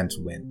intense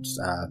winds.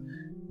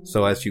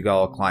 So as you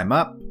all climb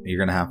up, you're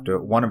gonna have to.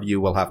 One of you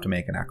will have to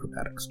make an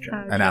acrobatics check,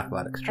 an sure.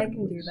 athletics I check.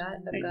 can do please.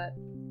 that. I've got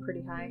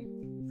pretty high.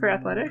 For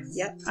athletics?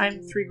 Yep.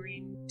 I'm 3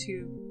 green,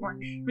 2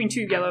 orange. I mean,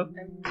 2 yellow,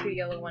 I'm 2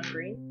 yellow, 1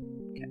 green.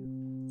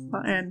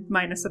 and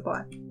minus a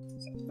black.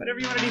 So whatever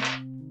you want to do.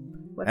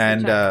 What's the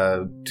And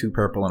check? 2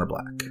 purple and a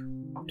black.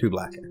 2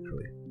 black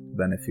actually.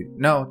 Then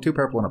 2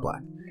 purple and a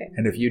black. Okay.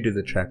 And if you do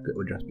the check, it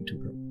would just be 2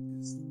 purple.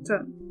 So,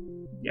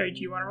 do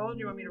you want to roll or do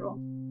you want me to roll?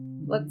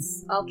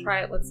 I'll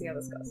try it. Let's see how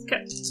this goes.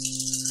 Okay.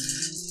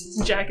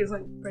 Jack is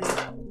ready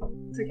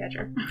to catch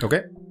her.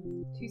 Okay.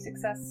 2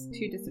 success,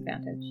 2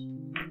 disadvantage.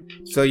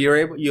 So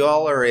you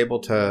all are able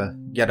to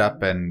get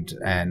up, and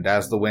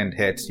as the wind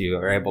hits, you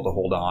are able to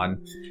hold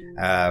on.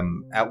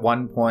 At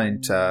one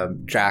point,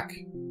 Jack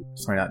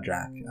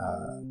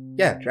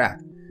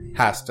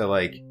has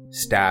to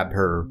stab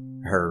her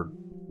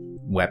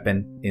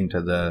weapon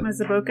into the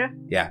Mazaboka?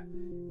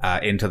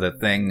 into the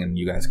thing, and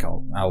you guys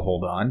I'll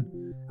hold on.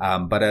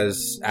 But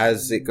as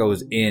it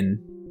goes in,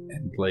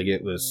 and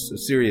it was a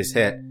serious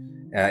hit,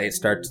 it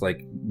starts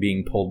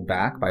being pulled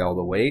back by all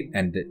the weight,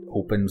 and it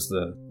opens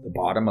the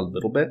bottom a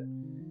little bit,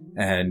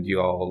 and you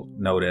all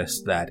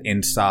notice that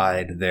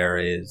inside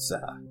there's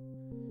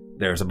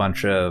a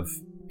bunch of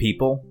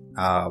people.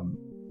 A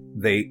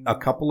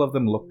couple of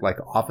them look like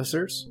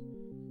officers,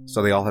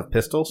 so they all have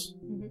pistols,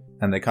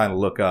 and they kind of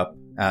look up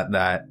at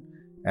that,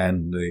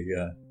 and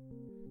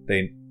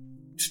they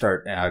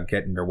start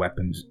getting their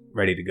weapons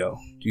ready to go.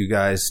 Do you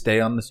guys stay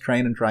on this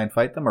train and try and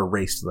fight them, or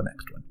race to the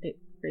next one?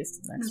 Race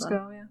to the next Let's one.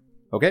 go, yeah.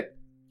 Okay,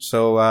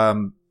 so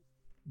I'm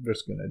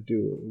just gonna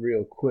do a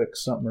real quick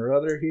something or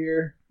other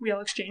here. We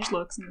all exchange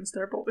looks and then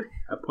start bolting.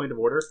 A point of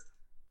order: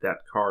 that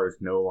car is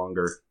no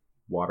longer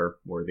water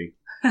worthy.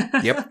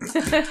 Yep.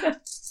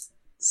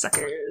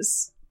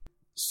 Suckers.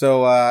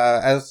 So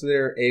as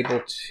they're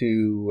able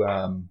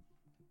to,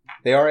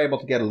 they are able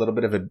to get a little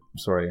bit of a.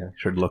 Sorry, I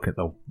should look at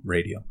the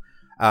radio.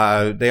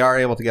 They are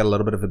able to get a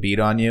little bit of a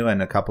beat on you,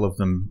 and a couple of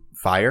them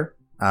fire.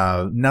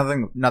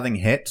 Nothing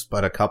hits,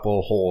 but a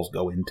couple holes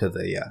go into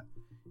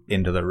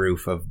the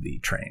roof of the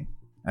train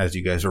as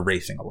you guys are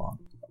racing along.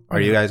 Are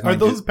you guys going Are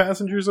those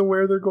passengers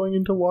aware they're going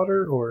into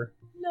water, or?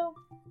 No.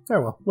 Oh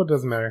well, what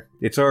doesn't matter?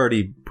 It's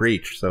already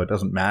breached, so it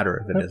doesn't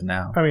matter if it is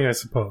now. I mean, I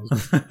suppose.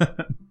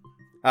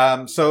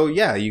 So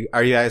yeah,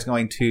 are you guys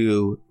going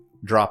to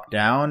drop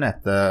down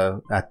at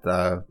the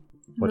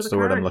what's the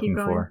word I'm looking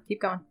for?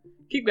 Keep going.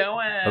 Keep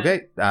going.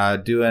 Okay,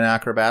 do an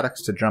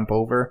acrobatics to jump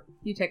over.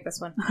 You take this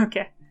one.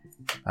 Okay.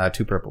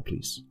 2 purple,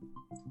 please.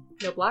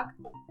 No black?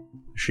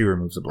 She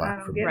removes the I black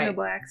don't from get no Right.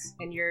 blacks.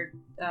 And you're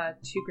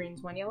 2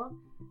 greens, 1 yellow?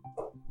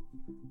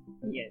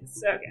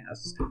 Yes. Okay.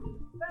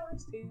 That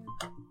works too.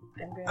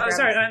 I'm gonna Oh, grab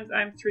sorry. this.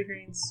 I'm 3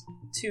 greens,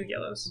 2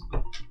 yellows.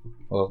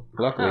 Well,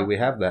 luckily Oh. we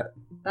have that.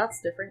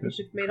 That's different. You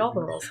should have made all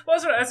the rolls. Well,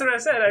 that's what I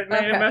said. I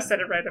Okay. must have said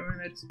it right. All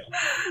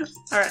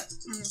right.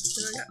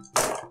 So we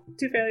got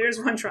 2 failures,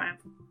 1 triumph.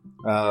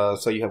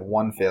 So you have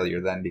 1 failure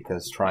then,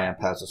 because Triumph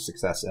has a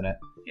success in it.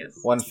 Yes.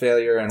 1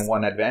 failure and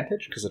 1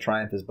 advantage, because a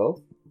Triumph is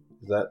both.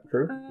 Is that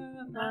true?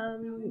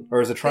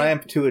 Or is a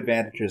Triumph 2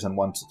 advantages and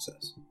 1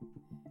 success?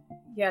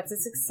 Yeah, it's a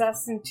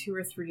success and 2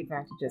 or 3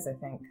 advantages, I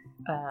think.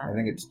 I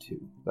think it's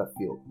 2. That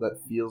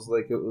feels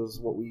like it was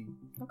what we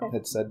Okay.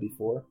 had said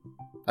before.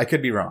 I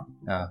could be wrong.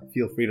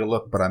 Feel free to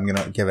look, but I'm going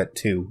to give it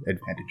 2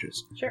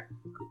 advantages. Sure.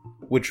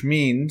 Which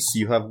means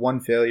you have 1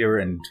 failure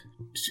and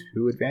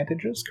 2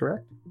 advantages,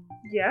 correct?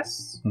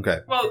 Yes. Okay.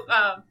 Well,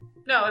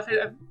 no.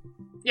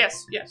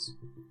 Yes.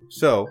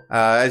 So,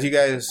 as you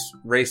guys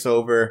race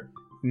over,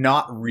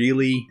 not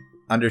really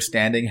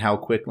understanding how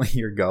quickly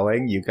you're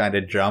going, you kind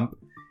of jump,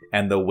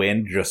 and the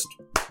wind just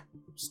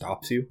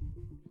stops you.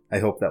 I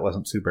hope that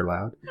wasn't super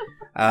loud.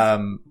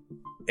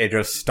 It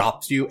just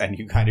stops you, and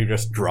you kind of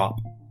just drop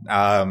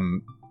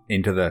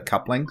into the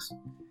couplings.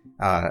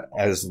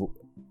 As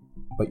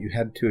but you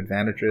had 2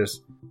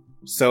 advantages.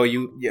 So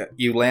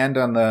you land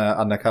on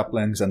the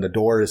couplings, and the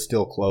door is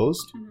still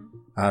closed.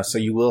 So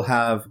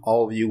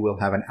all of you will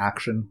have an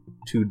action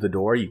to the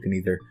door. You can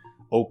either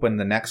open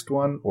the next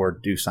one or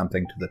do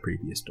something to the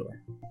previous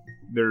door.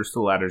 There's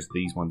still ladders to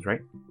these ones,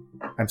 right?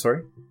 I'm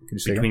sorry? Can you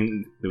say again?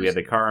 Between we had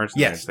the cars.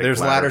 and Yes, like there's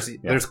ladders. Yeah.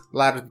 There's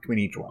ladders between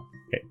each one.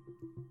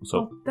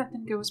 So Well, that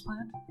didn't go as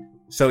planned.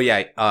 So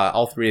yeah,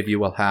 all 3 of you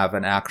will have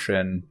an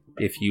action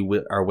if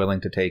you are willing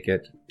to take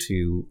it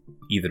to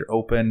either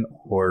open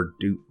or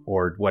do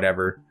or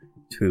whatever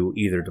to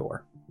either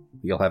door.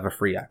 You'll have a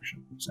free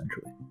action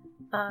essentially.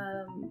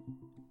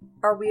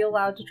 Are we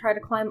allowed to try to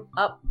climb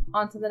up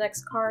onto the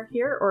next car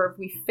here, or have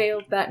we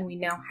failed that and we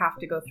now have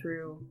to go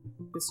through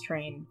this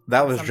train?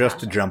 That was just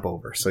to sometime? jump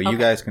over. So you Okay.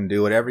 guys can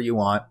do whatever you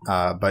want.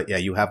 But yeah,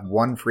 you have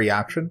 1 free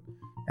action,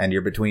 and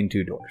you're between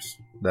 2 doors.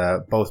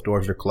 Both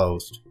doors are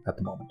closed at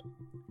the moment.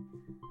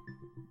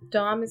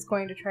 Dom is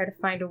going to try to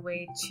find a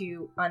way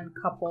to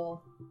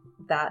uncouple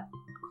that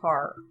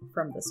car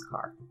from this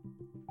car.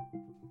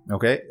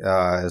 Okay.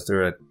 Is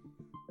there a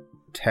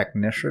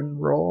technician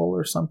role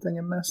or something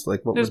in this?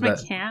 Like what There's was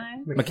that?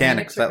 mechanics.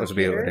 Mechanics. or That would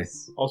be what it computers?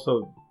 is.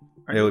 also,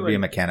 aren't It you, would be a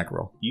like, mechanic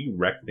role. you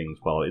wreck things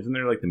well. Isn't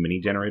there like the mini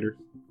generators?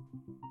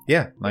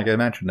 Yeah, like I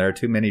mentioned, there are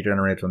 2 mini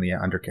generators on the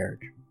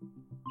undercarriage.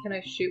 Can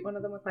I shoot one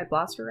of them with my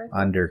blaster rifle?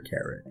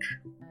 Undercarriage.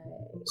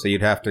 So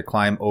you'd have to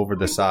climb over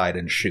the side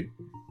and shoot.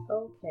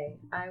 Okay,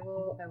 I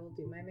will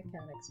do my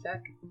mechanics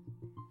check.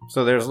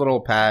 So there's a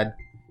little pad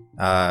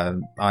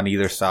on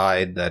either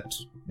side that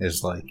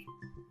is like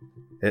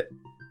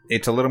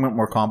it's a little bit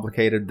more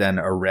complicated than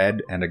a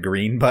red and a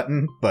green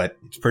button, but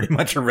it's pretty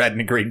much a red and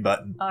a green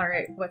button. All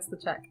right, what's the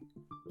check?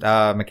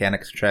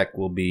 Mechanics check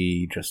will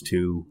be just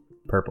 2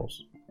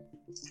 purples.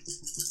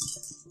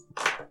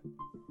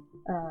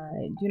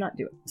 Do not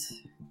do it.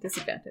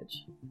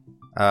 Disadvantage.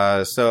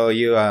 So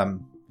you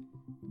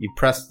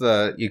press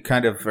you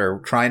kind of are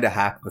trying to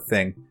hack the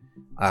thing,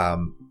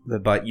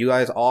 but you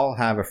guys all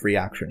have a free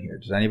action here.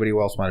 Does anybody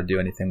else want to do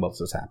anything while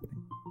this is happening?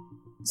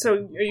 So,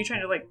 are you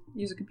trying to like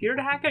use a computer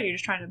to hack it, or are you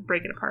just trying to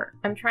break it apart?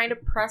 I'm trying to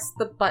press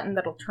the button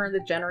that'll turn the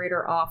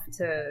generator off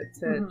to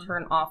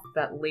turn off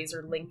that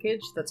laser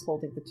linkage that's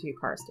holding the 2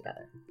 cars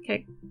together.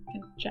 Okay,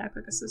 can Jack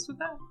like assist with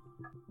that?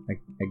 I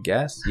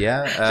guess,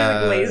 yeah. She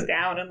like lays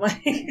down and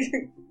like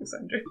goes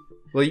under.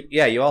 Well,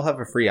 yeah, you all have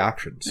a free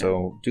action,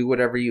 so do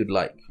whatever you'd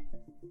like.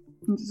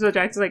 So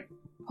Jack's like,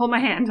 hold my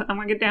hand. I'm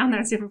gonna get down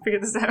there and see if I can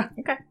figure this out.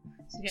 Okay.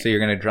 So you're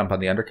going to jump on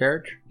the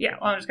undercarriage? Yeah,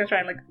 well, I'm just gonna try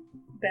and like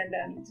bend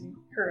down using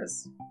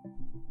hers.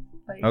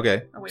 Like,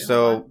 Okay. away from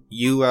So one.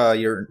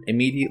 you're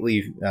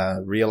immediately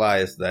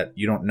realize that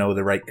you don't know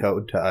the right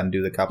code to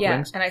undo the Yeah,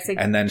 couplings. and I say,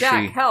 And then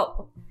Jack, she-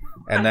 help!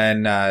 And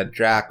then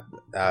Jack,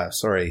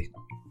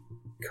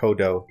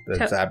 Kodo the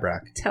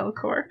Zabrak.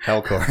 Telcor.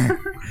 Telcor.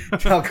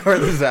 Telcor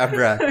the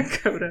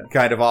Zabrak Coda.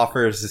 kind of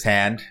offers his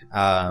hand,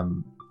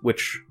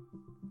 which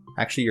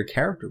actually your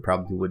character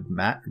probably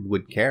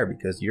would care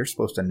because you're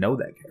supposed to know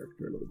that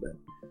character a little bit.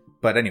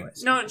 But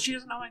anyways. No, she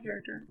doesn't know my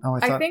character. Oh, I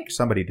thought think-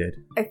 somebody did.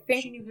 I She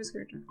think, knew his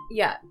character.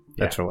 yeah,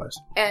 That's what it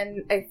was.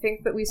 and I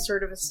think that we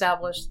sort of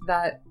established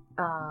that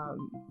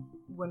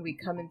when we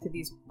come into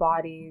these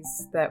bodies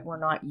that we're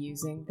not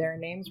using their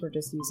names, we're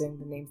just using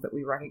the names that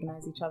we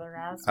recognize each other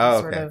as. We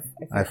Oh, sort okay. of,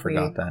 I think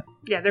forgot that.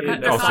 Yeah, their,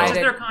 It their, also- conscious,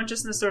 their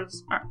consciousness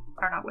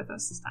are not with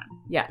us this time.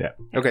 Yeah.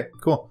 Okay,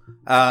 cool.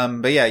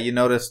 But yeah, you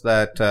notice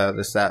that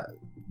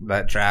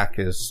that Jack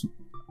is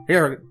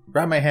here.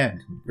 Grab my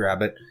hand.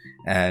 Grab it.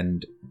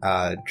 And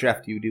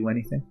Jeff, do you do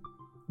anything?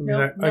 I mean,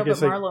 No, I but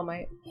guess I Marlo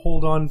might.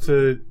 hold on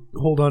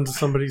to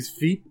somebody's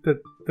feet.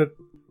 That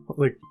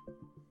like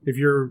if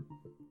you're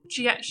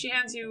She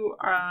hands you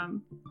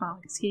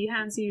he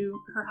hands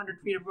you her 100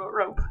 feet of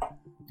rope.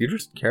 You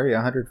just carry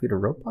 100 feet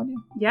of rope on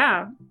you?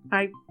 Yeah,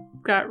 I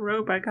got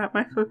rope. I got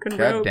my fucking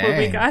God rope. But we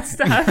dang. got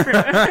stuff.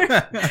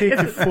 take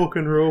the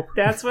fucking rope.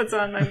 That's what's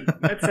on my.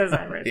 It says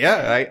that right.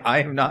 Yeah,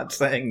 I'm not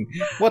saying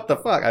what the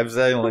fuck. I'm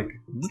saying like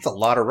that's a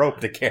lot of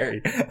rope to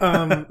carry.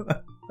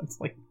 It's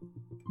like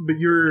But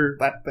you're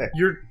that thick.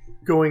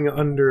 going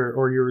under,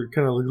 or you're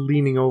kind of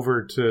leaning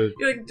over to.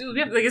 Like, do we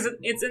have, like, is it?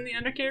 It's in the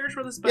undercarriage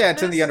where this. Yeah,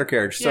 it's in the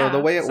undercarriage. So Yeah, the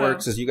way it so-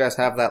 works is you guys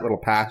have that little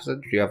passage.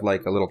 You have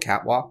like a little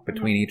catwalk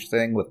between each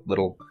thing with a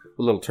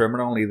little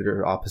terminal on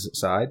either opposite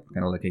side,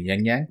 kind of like a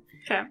yin yang.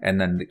 Okay. And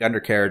then the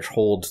undercarriage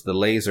holds the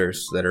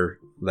lasers that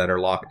are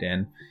locked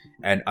in,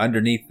 and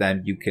underneath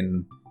them you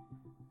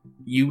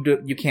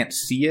can't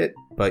see it,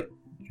 but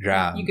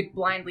You could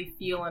blindly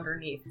feel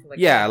underneath.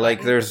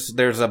 like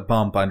there's a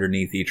bump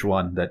underneath each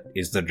one that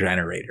is the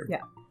generator.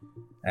 Yeah.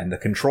 And the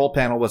control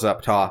panel was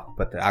up top,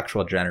 but the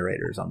actual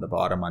generator is on the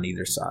bottom on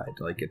either side.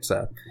 Like it's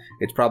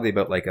probably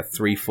about like a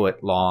 3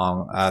 foot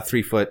long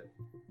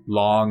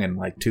and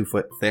like 2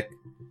 foot thick,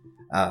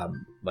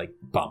 like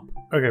bump.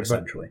 Okay,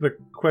 Essentially. but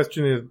the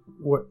question is,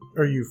 what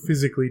are you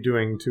physically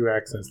doing to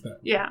access that?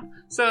 Yeah.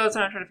 So that's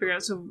what I'm trying to figure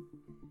out. So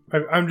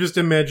I'm just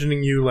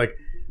imagining you like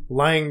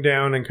lying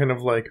down and kind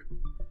of like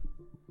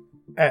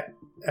at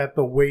at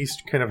the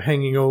waist, kind of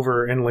hanging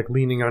over and like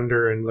leaning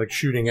under and like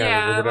shooting at it or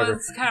Yeah, whatever.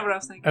 that's kind of what I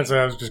was thinking. And so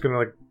I was just gonna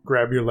like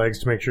grab your legs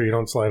to make sure you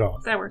don't slide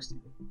off. That works.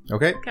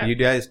 Okay. Okay. You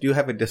guys do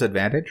have a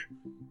disadvantage,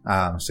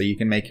 so you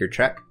can make your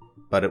check,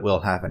 but it will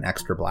have an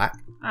extra black.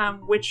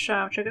 Which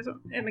check is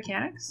it?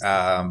 Mechanics?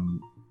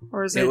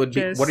 Or is It would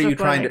be. just What are you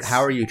trying to? athletics?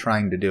 How are you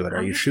trying to do it? Are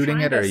I'm you just shooting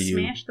trying it, or to are you?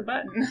 smash the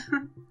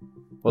button?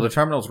 Well, the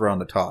terminals were on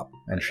the top,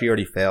 and she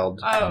already failed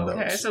Oh, on those.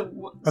 okay.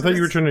 So I thought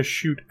you were this- trying to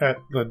shoot at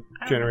the I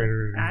don't-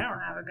 generator. I don't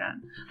have a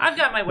gun. I've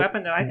got my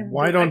weapon though. I can.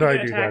 Why don't I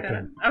can do attack that,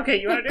 on it.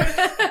 Okay, you want to do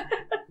it?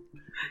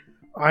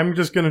 I'm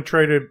just gonna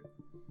try to.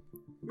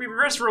 We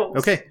reverse rolls.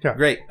 Okay, Yeah.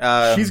 great.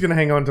 She's gonna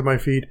hang on to my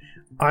feet.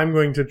 I'm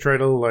going to try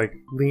to like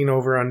lean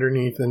over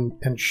underneath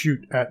and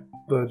shoot at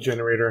the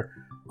generator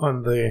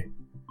on the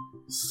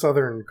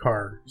southern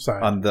car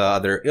side. on the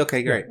other.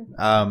 Okay, great.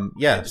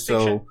 Yeah. So,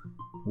 Distinction.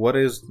 what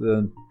is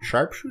the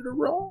sharpshooter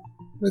roll?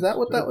 Is that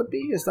what that would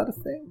be? Is that a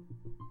thing?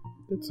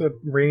 It's a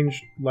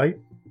ranged light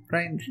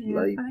Range Yeah,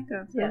 light. I think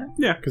that's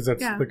Yeah. because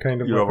that's Yeah. the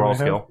kind of Your weapon I overall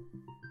have.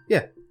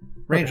 skill.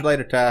 Range light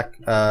attack.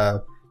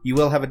 You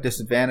will have a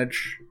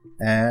disadvantage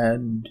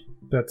and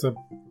That's a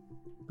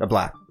a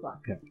black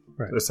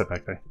The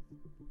setback die.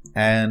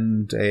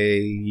 and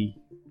a.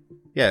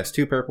 Yeah, it's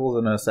 2 purples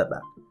and a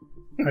setback.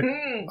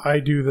 I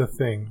do the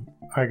thing.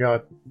 I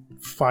got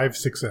 5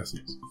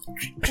 successes.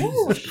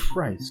 Jesus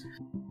Christ.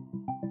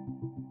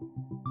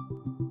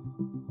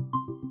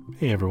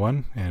 Hey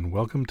everyone, and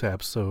welcome to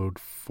episode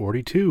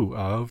 42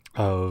 of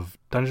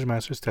Dungeon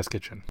Master's Test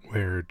Kitchen.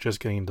 We're just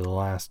getting into the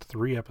last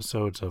 3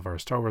 episodes of our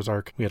Star Wars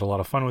arc. We had a lot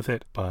of fun with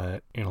it,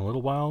 but in a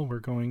little while we're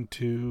going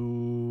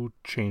to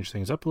change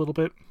things up a little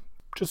bit,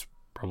 just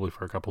probably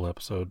for a couple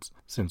episodes,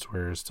 since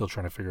we're still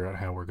trying to figure out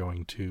how we're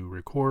going to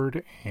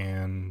record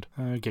and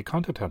get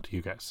content out to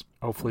you guys.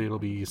 Hopefully it'll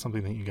be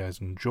something that you guys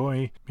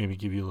enjoy, maybe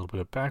give you a little bit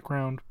of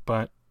background,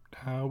 but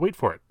wait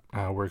for it.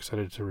 We're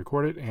excited to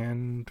record it,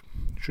 and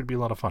it should be a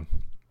lot of fun.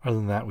 Other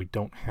than that, we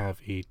don't have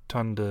a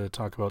ton to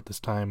talk about this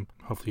time.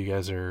 Hopefully you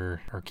guys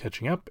are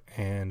catching up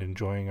and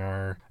enjoying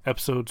our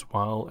episodes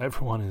while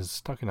everyone is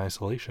stuck in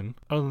isolation.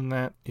 Other than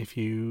that, if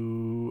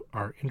you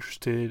are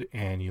interested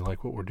and you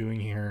like what we're doing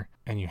here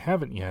and you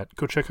haven't yet,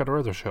 go check out our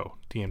other show,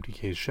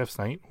 DMTK's Chef's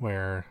Night,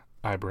 where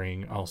I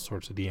bring all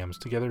sorts of DMs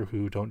together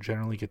who don't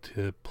generally get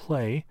to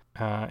play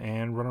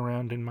and run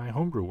around in my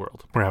homebrew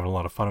world. We're having a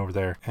lot of fun over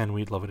there, and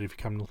we'd love it if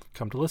you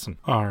come to listen.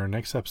 Our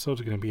next episode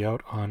is going to be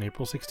out on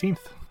April 16th.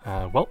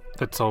 Well,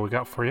 that's all we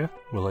got for you.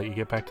 We'll let you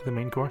get back to the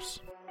main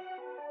course.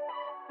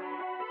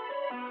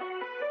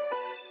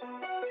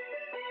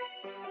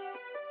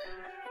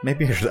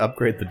 Maybe I should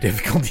upgrade the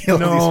difficulty of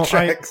No, these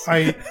checks.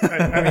 I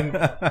mean,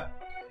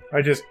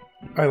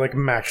 I like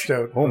maxed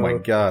out. Oh my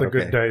God, the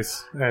good okay.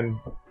 dice and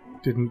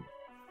didn't.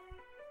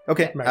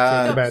 Okay. Max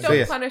out the Don't, bad So, don't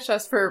yes. punish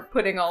us for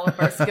putting all of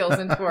our skills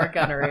into our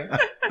gunnery.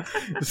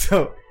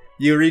 So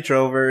you reach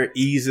over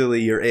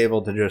easily. You're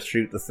able to just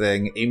shoot the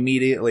thing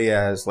immediately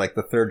as like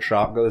the third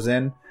shot goes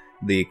in.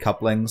 The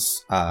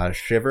couplings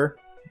shimmer,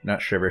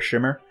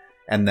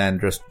 and then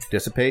just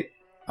dissipate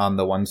on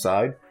the one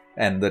side,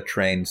 and the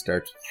train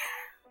starts.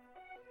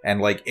 And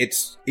like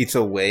it's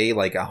away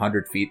like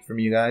 100 feet from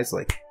you guys,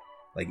 like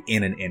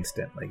in an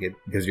instant,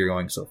 because you're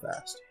going so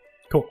fast.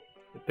 Cool.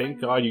 Thank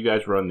God you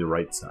guys were on the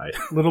right side.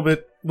 Little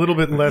bit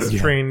less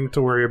Yeah. train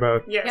to worry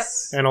about,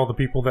 Yes. and all the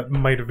people that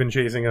might have been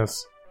chasing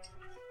us.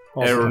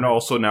 And we're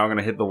also now going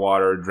to hit the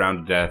water, drown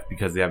to death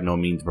because they have no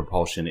means of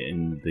propulsion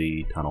in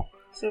the tunnel.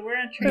 So we're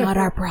entering. Not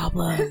our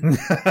problem.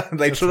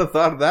 They should have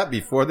thought of that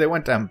before they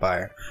went to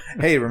Empire.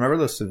 Hey, remember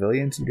those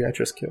civilians you guys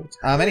just killed?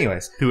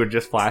 Anyways, Who are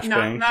just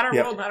flashbang. Not our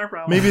Yep. world, not our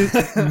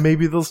problem.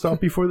 maybe they'll stop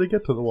before they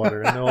get to the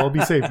water, and they'll all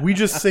be safe. We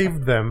just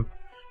saved them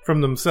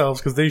from themselves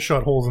because they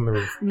shot holes in the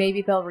roof.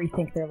 Maybe they'll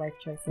rethink their life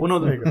choices. Well, no,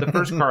 There you go. the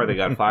first car they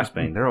got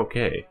flashbang, they're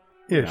okay.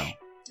 Ish.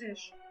 No.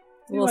 Ish.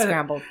 A little What?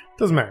 scrambled.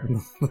 Doesn't matter.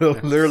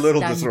 they're a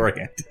little Done.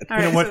 disoriented. All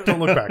You know right, what? so Don't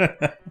look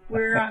back.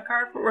 we're on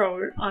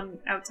we're on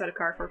outside of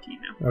car 14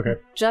 now. Okay.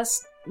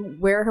 Just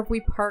where have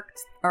we parked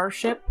our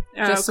ship?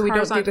 Just so we don't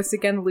car's do on- this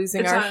again,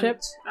 losing it's our on,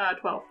 ship?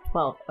 12.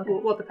 12. Okay.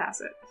 We'll have to pass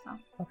it. So.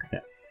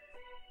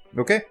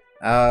 Okay.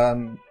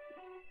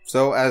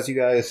 So as you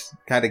guys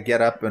kind of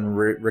get up and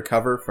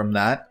recover from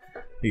that,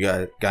 you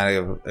guys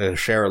kind of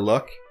share a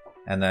look,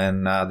 and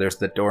then there's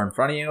the door in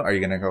front of you. Are you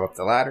going to go up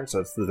the ladder? So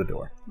it's through the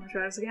door. Want to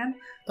try this again?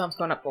 Tom's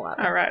going up the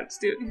ladder. All right, let's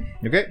do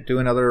it. Okay. Do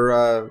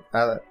another.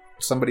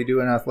 Somebody do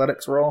an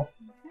athletics roll.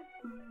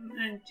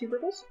 And 2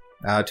 purples.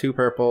 2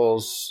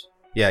 purples.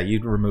 Yeah,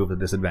 you'd remove the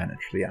disadvantage.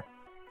 So yeah.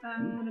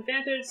 An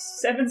advantage,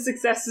 7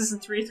 successes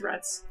and 3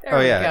 threats. There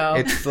we go.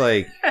 It's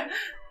like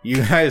you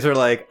guys are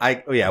like,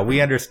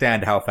 we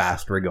understand how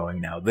fast we're going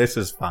now. This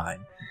is fine.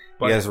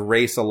 But- you guys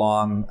race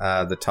along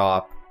the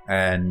top,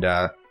 and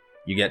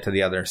you get to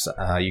the other.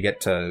 You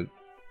get to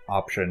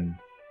option.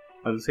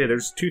 I was going to say,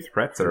 there's 2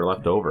 threats that are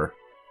left over.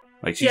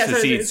 Like, she Yeah, so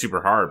succeeds it's-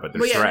 super hard, but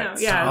there's Well, yeah, no,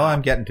 threats. yeah. Oh,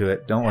 I'm getting to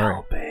it. Don't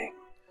worry.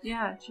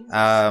 Yeah, Jesus.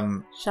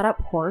 Shut up,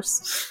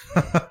 horse.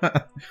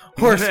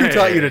 Horse, who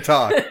taught you to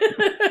talk?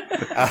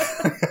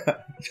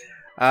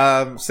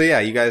 So yeah,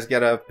 you guys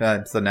get up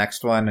to the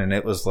next one, and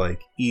it was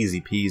like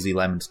easy peasy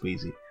lemon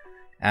squeezy.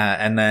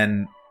 And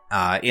then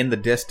in the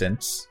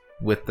distance,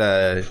 with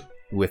the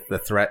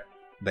threat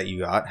that you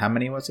got, how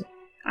many was it?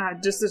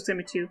 Just there's gonna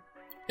be 2.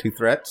 2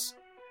 threats.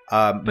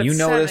 But You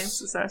 7 notice.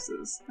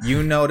 successes.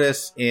 You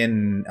notice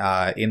in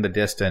the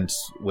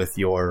distance with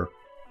your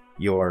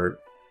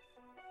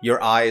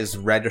eyes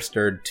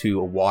registered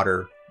to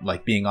water,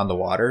 like being on the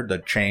water, the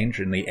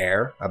change in the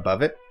air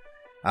above it.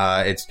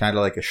 It's kind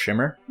of like a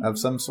shimmer of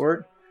some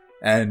sort,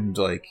 and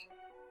like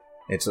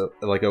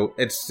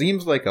it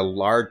seems like a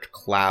large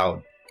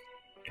cloud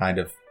kind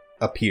of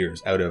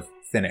appears out of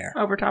thin air.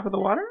 Over top of the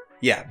water?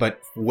 Yeah, but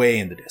way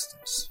in the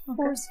distance.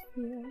 Force.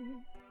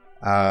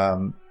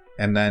 And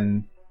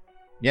then,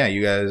 yeah,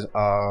 you guys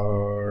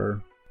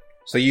are.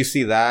 So you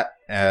see that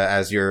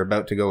as you're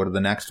about to go to the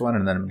next one,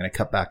 and then I'm going to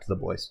cut back to the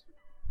boys.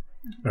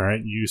 All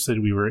right, you said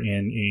we were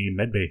in a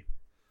med bay.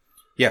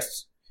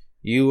 Yes,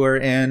 you were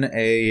in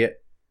a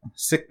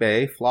sick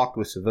bay flocked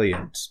with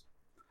civilians.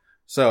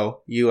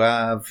 So you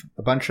have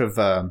a bunch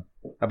of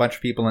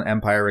people in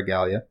Empire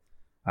regalia,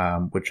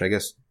 which I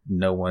guess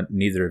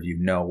neither of you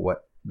know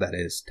what that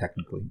is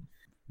technically.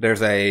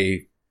 There's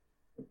a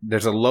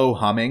low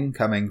humming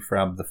coming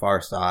from the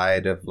far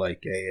side of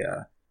like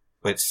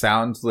it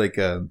sounds like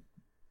a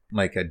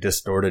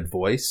distorted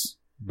voice,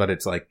 but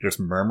it's like just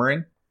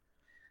murmuring,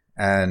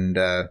 and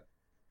a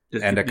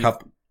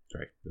couple.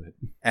 Sorry, go ahead.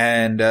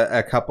 And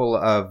a couple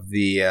of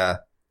the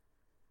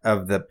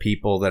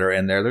people that are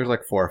in there, there's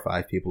like 4 or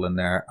 5 people in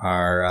there,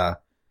 are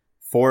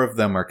 4 of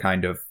them are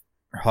kind of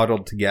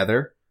huddled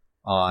together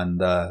on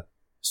the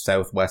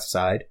southwest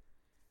side,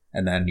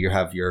 and then you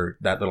have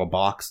that little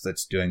box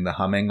that's doing the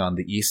humming on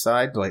the east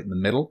side, like in the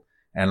middle,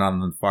 and on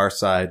the far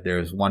side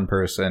there's one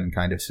person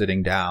kind of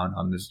sitting down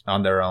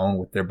on their own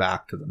with their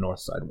back to the north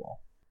side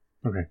wall.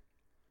 Okay.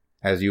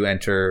 As you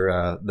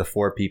enter, the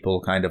 4 people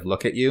kind of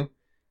look at you,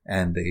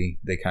 and they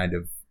kind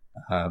of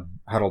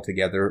huddle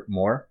together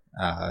more,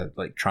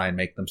 like try and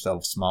make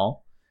themselves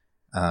small.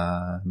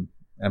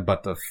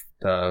 But the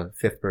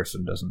 5th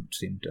person doesn't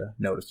seem to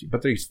notice you,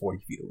 but he's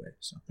 40 feet away.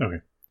 So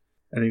Okay.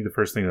 I think the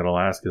first thing that I'll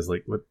ask is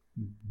like,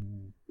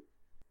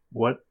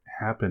 what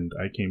happened?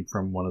 I came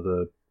from one of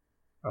the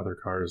other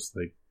cars,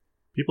 like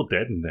people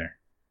dead in there.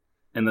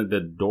 And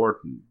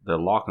the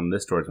lock on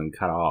this door has been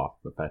cut off,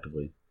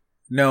 effectively.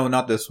 no,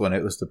 not this one.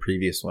 It was the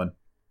previous one.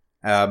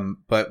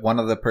 But one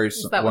of the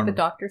person. Is that what the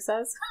doctor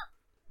says?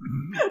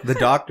 The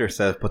doctor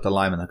says put the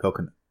lime in the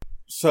coconut.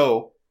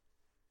 So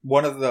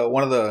one of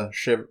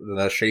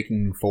the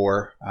shaking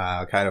 4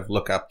 kind of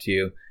look up to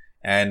you,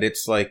 and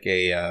it's like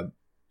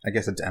I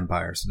guess it's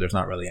Empire, so there's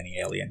not really any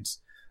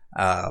aliens.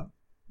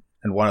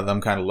 And one of them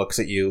kind of looks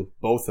at you,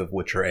 both of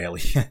which are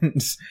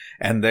aliens,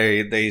 and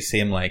they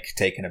seem like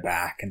taken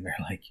aback, and they're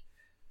like,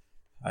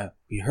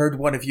 "We heard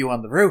one of you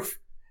on the roof,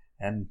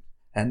 and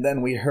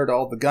then we heard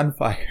all the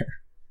gunfire."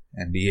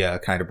 And he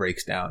kind of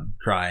breaks down,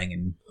 crying,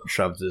 and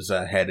shoves his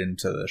head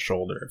into the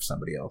shoulder of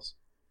somebody else.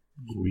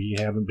 We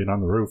haven't been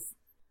on the roof.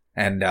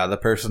 And the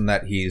person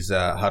that he's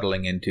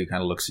huddling into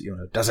kind of looks at you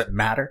and goes, "Does it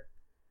matter?"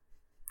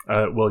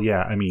 Well,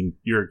 yeah, I mean,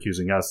 you're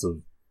accusing us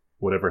of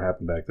whatever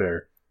happened back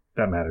there.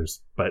 That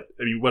matters. But,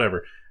 I mean,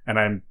 whatever.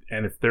 And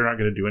if they're not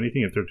going to do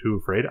anything, if they're too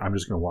afraid, I'm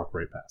just going to walk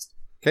right past.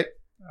 Okay.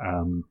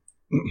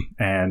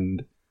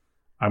 And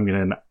I'm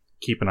going to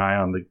keep an eye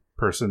on the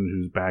person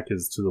whose back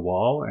is to the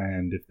wall,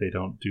 and if they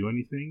don't do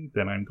anything,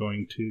 then I'm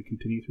going to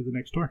continue through the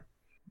next door.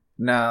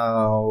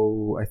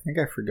 Now, I think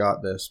I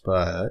forgot this,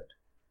 but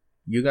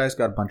you guys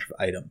got a bunch of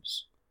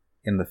items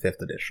in the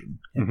 5th edition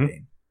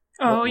campaign.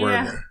 Oh, What were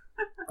yeah. they?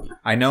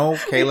 I know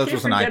Kayla's I keep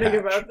was an eye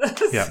forgetting patch. about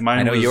this. Yeah, mine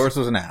I know was, yours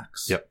was an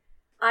axe. Yep.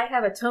 I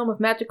have a tome of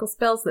magical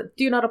spells that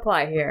do not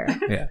apply here.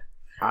 Yeah.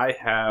 I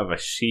have a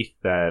sheath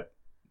that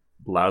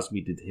allows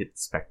me to hit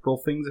spectral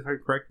things, if I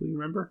correctly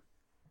remember.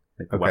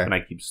 Like the Okay. weapon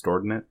I keep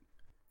stored in it.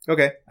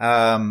 Okay.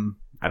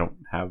 I don't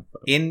have...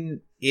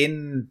 In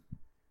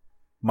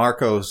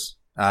Marco's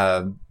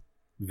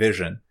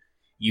vision,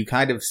 you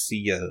kind of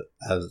see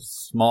a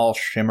small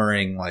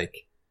shimmering,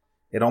 like,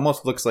 it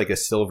almost looks like a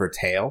silver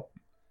tail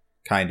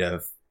kind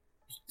of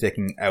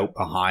sticking out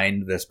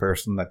behind this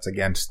person that's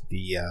against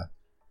the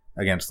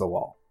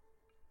wall.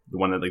 The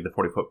one that, like, the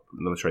 40-foot...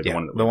 No, sorry,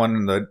 Yeah, the one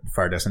in the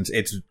far distance.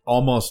 It's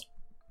almost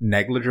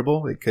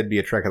negligible. It could be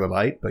a trick of the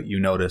light, but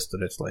you notice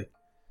that it's like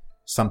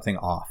something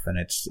off, and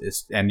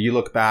it's and you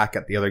look back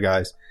at the other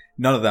guys.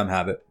 None of them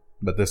have it,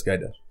 but this guy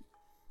does.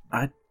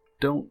 I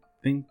don't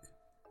think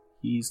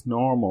he's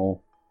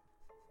normal.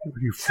 Are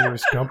you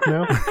Forrest Gump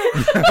now?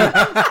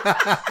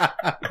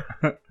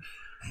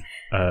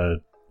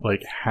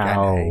 Like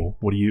how?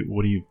 What do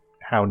you?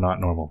 How not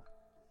normal?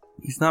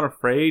 He's not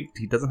afraid.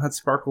 He doesn't have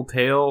sparkle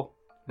tail.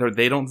 Or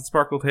they don't have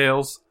sparkle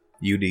tails.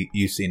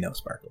 You see no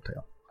sparkle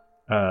tail.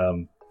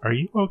 Are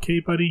you okay,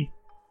 buddy?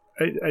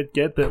 I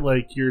get that,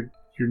 like, you're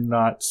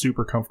not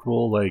super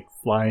comfortable, like,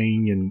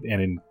 flying and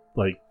in,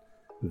 like,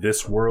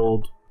 this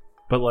world,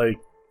 but, like...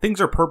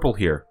 Things are purple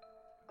here.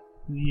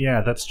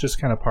 Yeah, that's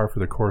just kind of par for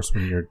the course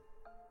when you're...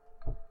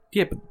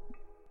 Yeah, but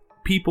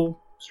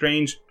people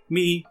strange,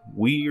 me,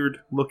 weird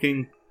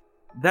looking,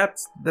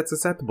 that's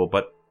acceptable.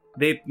 But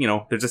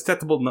there's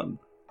acceptable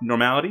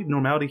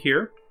normality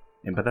here,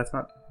 but that's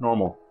not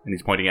normal. And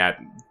he's pointing at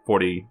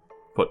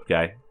 40-foot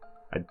guy.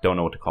 I don't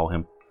know what to call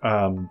him.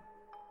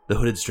 The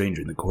hooded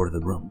stranger in the corner of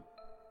the room.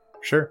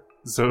 Sure.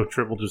 So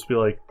Trip will just be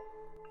like,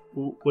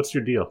 what's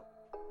your deal?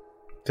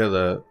 To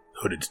the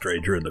hooded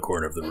stranger in the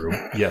corner of the room.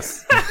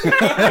 Yes.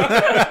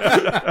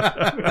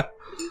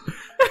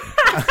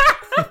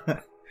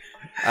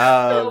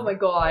 Oh my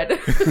god.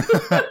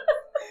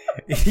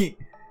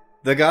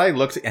 The guy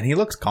looks, and he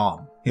looks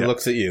calm. He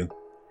looks at you,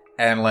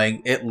 and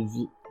like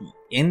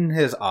in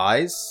his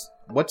eyes.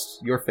 What's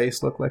your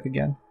face look like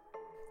again?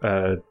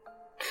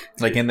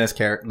 Like in this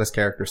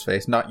character's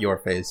face, not your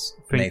face.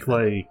 Think Nathan.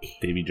 like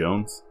Davy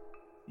Jones.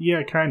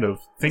 Yeah, kind of.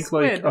 Think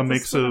Squid. like a That's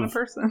mix squid on of a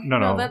person.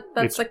 no.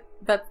 That's like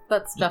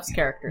that's Stuff's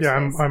character's Yeah,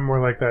 face. I'm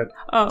more like that.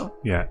 Oh,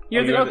 yeah.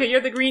 you're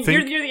the green.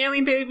 think- You're the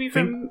alien baby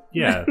from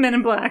yeah. Men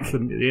in Black. The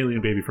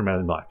alien baby from Men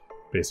in Black,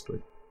 basically.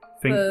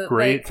 Think The,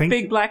 gray. like, think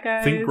Big black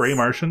eyes. Think gray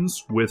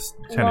Martians with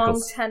Long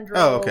tentacles. tendrils.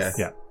 Oh, okay.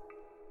 Yeah.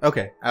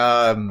 Okay.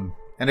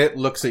 And it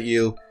looks at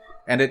you,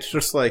 and it's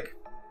just like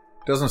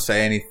doesn't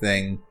say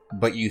anything,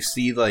 but you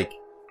see like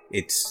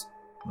it's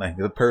like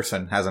the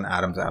person has an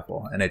Adam's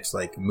apple, and it's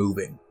like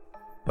moving,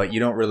 but you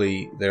don't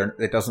really.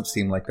 It doesn't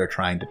seem like they're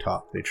trying to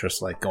talk. They're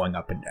just like going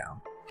up and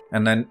down,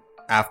 and then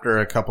after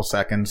a couple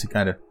seconds, he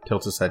kind of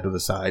tilts his head to the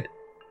side.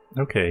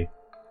 Okay,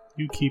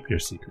 you keep your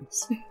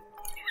secrets.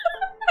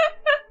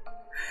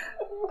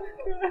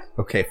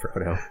 Okay,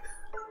 Frodo.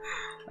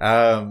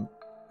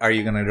 Are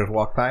you gonna just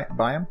walk by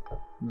him?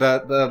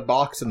 The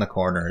box in the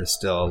corner is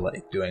still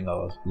like doing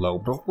a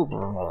low.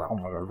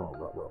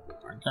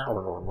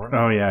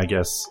 Oh yeah, I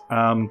guess.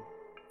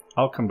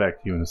 I'll come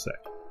back to you in a sec,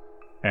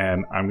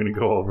 and I'm gonna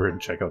go over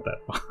and check out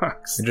that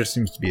box. It just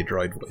seems to be a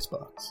droid voice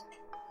box.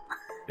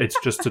 It's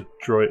just a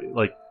droid.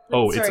 Like,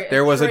 oh, Sorry,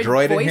 There was a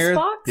droid in voice here.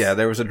 box? Yeah,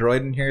 there was a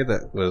droid in here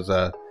that was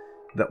at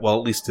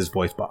least his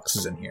voice box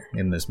is in here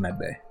in this med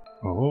bay.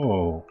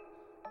 Oh.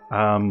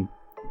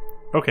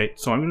 Okay,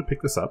 so I'm going to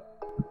pick this up,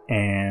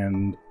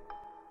 and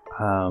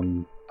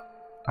I'm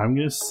going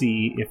to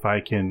see if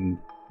I can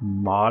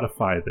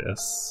modify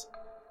this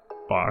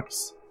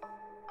box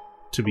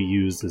to be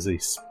used as a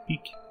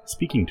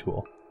speaking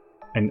tool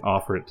and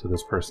offer it to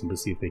this person to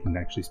see if they can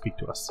actually speak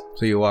to us.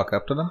 So you walk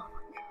up to them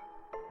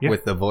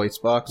with the voice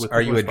box. With the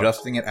Are you voice box.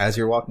 adjusting it as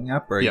you're walking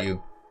up, or are Yeah.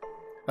 you?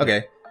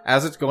 Okay.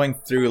 As it's going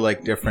through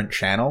like different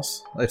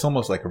channels, it's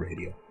almost like a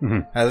radio.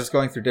 Mhm. As it's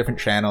going through different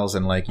channels,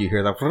 and like you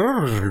hear the.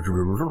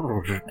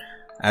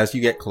 As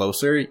you get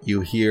closer,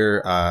 you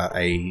hear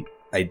a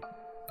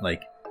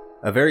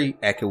very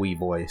echoey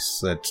voice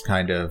that's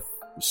kind of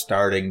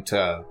starting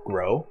to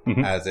grow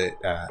Mhm.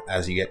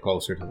 as you get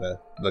closer to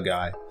the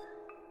guy,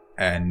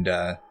 and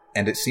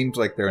it seems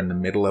like they're in the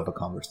middle of a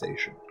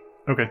conversation.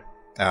 Okay.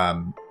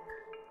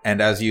 And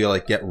as you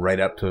like get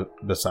right up to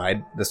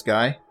beside this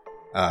guy,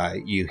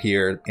 you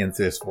hear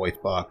into this voice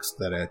box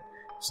that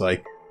it's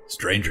like,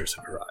 strangers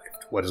have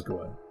arrived. What is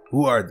going on?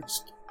 Who are these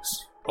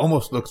things?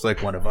 Almost looks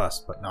like one of us,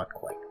 but not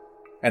quite.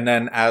 And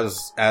then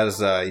because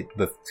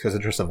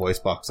it's just a voice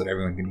box that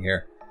everyone can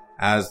hear,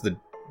 as the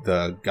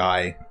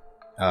guy,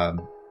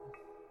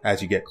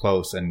 as you get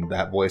close and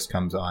that voice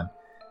comes on,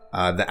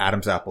 the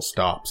Adam's apple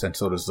stops, and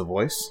so does the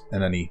voice.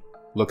 And then he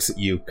looks at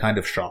you, kind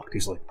of shocked.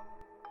 He's like,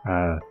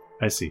 I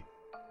see.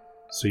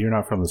 So you're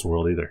not from this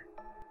world either.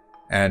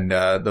 and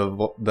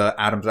the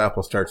Adam's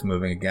apple starts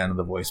moving again, and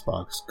the voice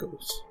box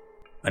goes,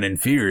 "An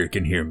inferior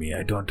can hear me.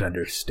 I don't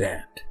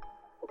understand."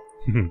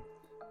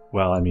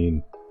 Well, I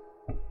mean,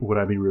 would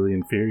I be really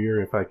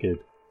inferior if I could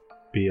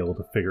be able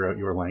to figure out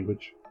your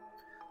language?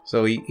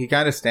 So he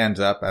kind of stands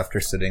up after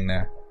sitting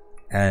there,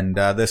 and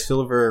the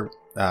silver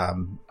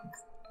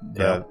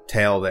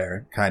tail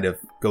there kind of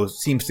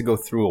seems to go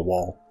through a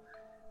wall,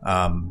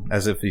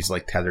 as if he's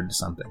like tethered to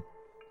something.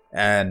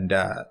 And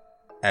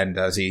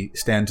as he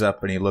stands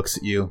up and he looks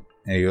at you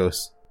and he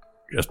goes,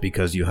 "Just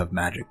because you have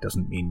magic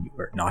doesn't mean you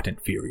are not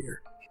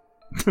inferior."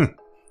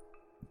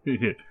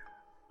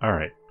 All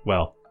right.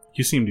 Well,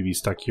 you seem to be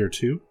stuck here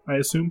too, I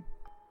assume?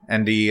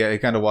 And he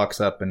kind of walks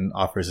up and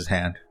offers his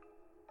hand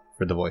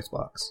for the voice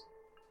box.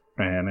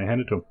 And I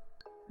hand it to him.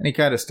 And he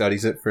kind of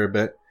studies it for a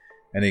bit,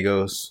 and he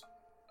goes,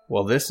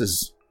 "Well, this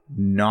is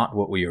not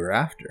what we were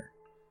after,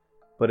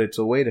 but it's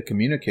a way to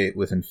communicate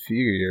with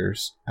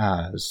inferiors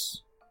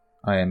as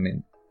I am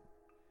in."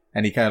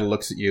 And he kind of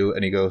looks at you,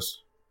 and he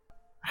goes,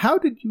 "How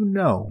did you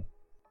know?"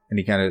 And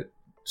he kind of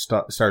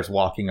starts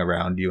walking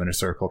around you in a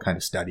circle, kind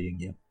of studying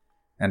you.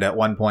 And at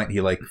one point,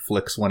 he like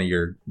flicks one of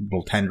your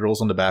little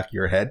tendrils on the back of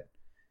your head,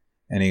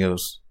 and he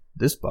goes,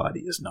 "This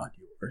body is not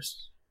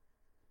yours."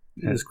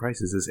 Jesus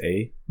Christ, is this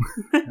A?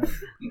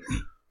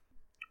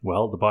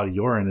 Well, the body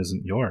you're in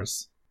isn't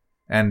yours.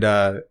 And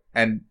the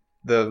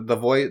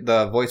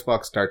voice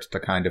box starts to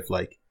kind of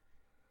like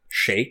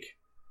shake,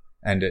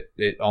 and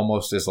it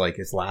almost is like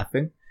it's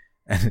laughing,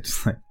 and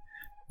it's like,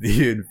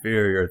 "The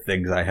inferior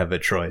thinks I have a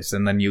choice."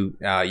 And then you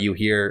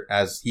hear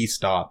as he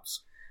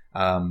stops,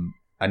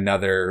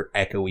 another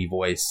echoey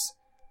voice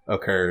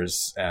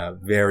occurs,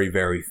 very,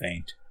 very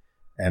faint.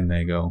 And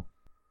they go,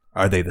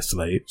 "Are they the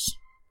slaves?"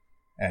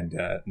 And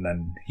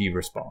then he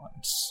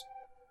responds,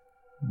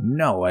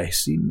 "No, I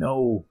see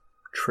no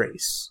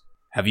trace.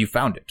 Have you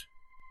found it?"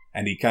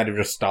 And he kind of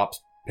just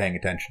stops paying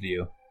attention to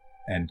you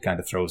and kind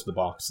of throws the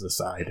box to the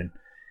side.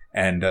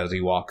 And as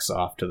he walks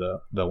off to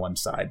the one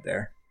side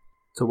there.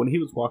 So when he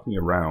was walking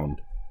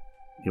around,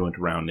 he went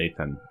around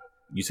Nathan.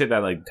 You said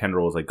that like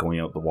tendril was like going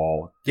out the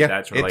wall. Yeah,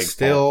 That's it's like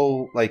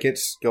still like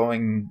it's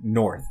going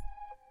north,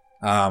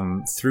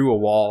 through a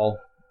wall,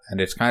 and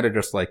it's kind of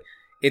just like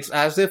it's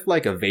as if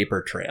like a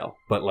vapor trail,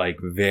 but like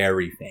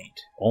very faint.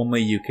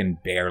 Only you can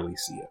barely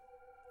see it.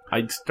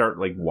 I'd start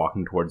like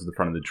walking towards the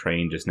front of the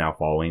train, just now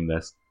following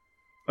this.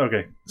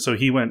 Okay, so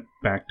he went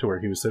back to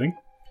where he was sitting.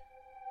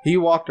 He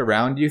walked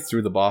around you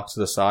through the box to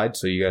the side,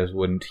 so you guys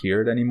wouldn't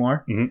hear it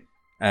anymore,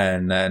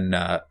 and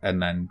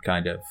then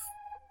kind of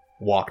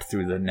walked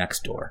through the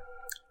next door.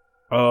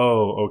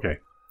 Oh, okay.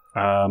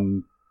 I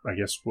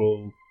guess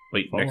we'll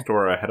Wait, follow. next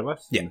door ahead of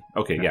us? Yeah.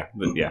 Okay,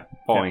 yeah.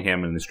 Following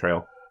him in this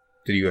trail.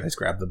 Did you guys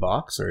grab the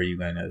box, or are you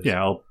gonna?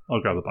 Yeah,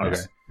 I'll grab the box.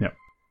 Okay. Yeah.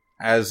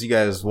 As you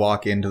guys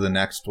walk into the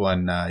next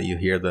one, you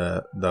hear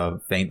the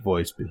faint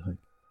voice be like,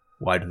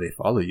 "Why do they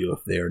follow you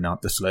if they are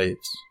not the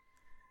slaves?"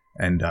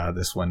 And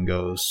this one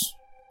goes,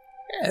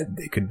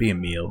 "They could be a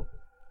meal."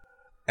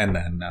 And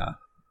then,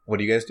 what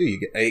do you guys do?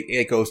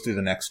 It goes through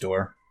the next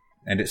door,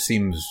 and it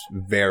seems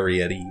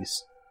very at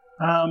ease.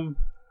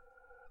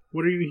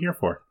 What are you here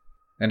for?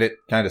 And it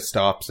kind of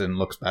stops and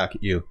looks back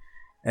at you,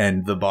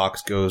 and the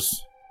box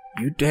goes,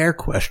 "You dare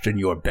question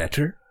your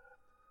better?"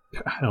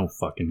 I don't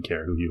fucking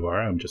care who you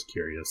are. I'm just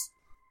curious.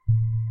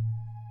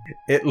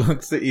 It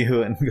looks at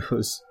you and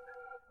goes,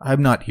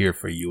 "I'm not here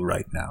for you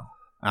right now.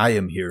 I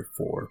am here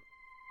for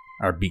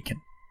our beacon.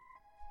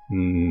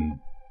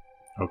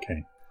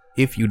 Okay.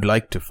 If you'd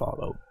like to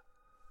follow,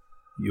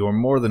 you're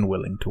more than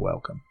willing to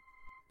welcome."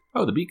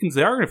 Oh, the beacon's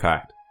the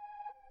artifact.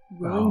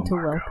 Willing to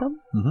Marco. welcome?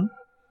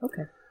 Mm-hmm.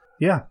 Okay.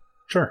 Yeah,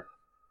 sure.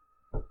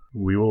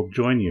 We will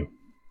join you.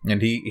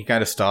 And he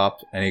kind of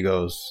stopped, and he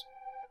goes,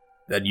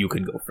 "Then you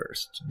can go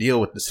first. Deal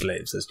with the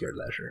slaves at your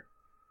leisure."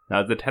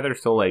 Now, is the tether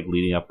still like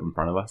leading up in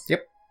front of us?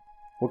 Yep.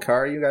 What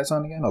car are you guys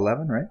on again?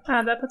 11, right?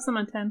 That puts them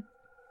on 10.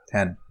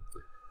 10.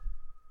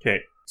 Okay,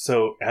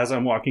 so as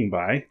I'm walking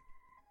by,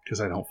 because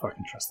I don't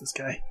fucking trust this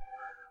guy,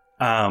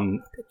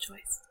 Good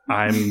choice.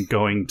 I'm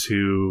going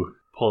to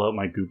pull out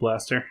my goo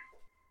blaster,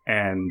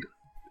 and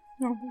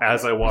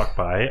as I walk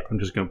by, I'm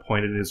just going to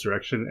point in his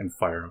direction and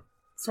fire him.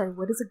 Sorry,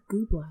 what is a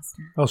goo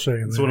blaster? I'll show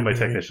you. It's one of my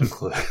technicians'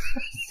 clues.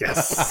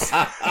 Yes.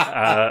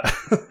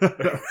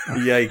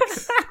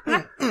 Yikes.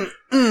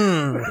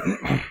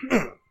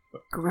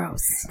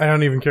 Gross. I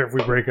don't even care if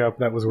we break up.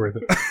 That was worth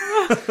it.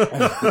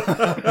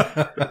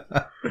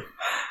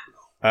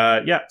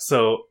 Yeah,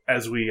 so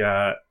as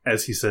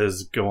as he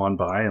says, go on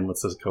by and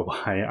lets us go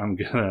by, I'm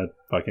gonna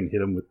fucking hit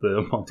him with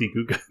the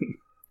multi-goo gun.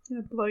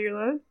 Yeah, blow your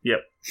load. Yep.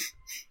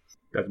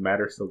 Doesn't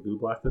matter, still goo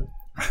blasted.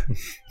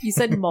 You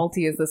said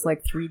multi. Is this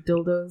like 3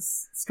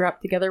 dildos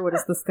strapped together? What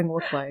does this thing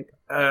look like?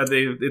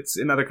 It's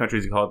in other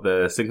countries you call it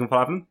the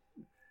Signalfladen.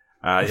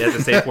 It has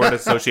a safe word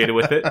associated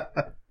with it.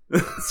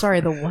 Sorry,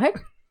 the what?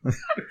 I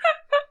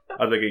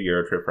was like a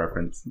Euro trip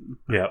reference.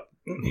 Yeah.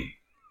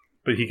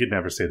 But he could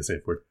never say the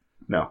safe word.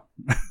 No.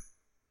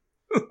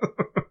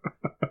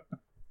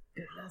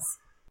 Goodness.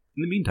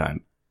 In the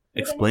meantime,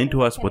 explain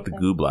to us what the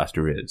goo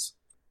blaster is.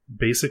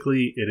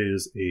 Basically,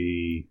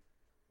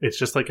 it's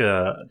just like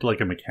a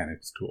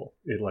mechanics tool.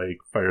 It like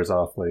fires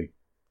off like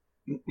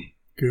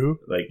Goo?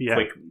 Like Yeah.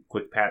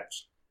 quick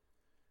patch.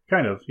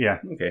 kind of, yeah.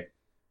 Okay.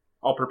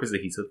 All-purpose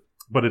adhesive.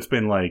 But it's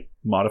been like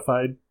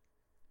modified.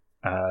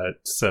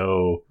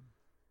 So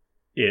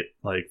it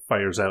like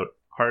fires out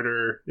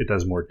harder, it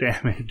does more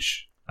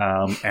damage.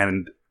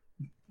 And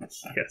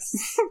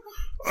yes.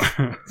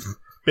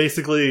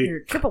 Basically, You're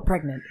triple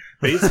pregnant.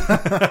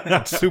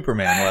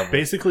 Superman level.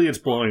 basically it's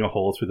blowing a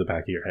hole through the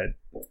back of your head.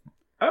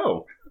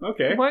 Oh,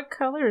 okay. What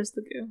color is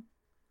the goo?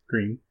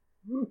 Green.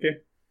 Okay.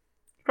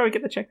 Probably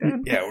get the check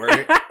done. Yeah,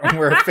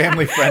 we're a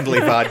family friendly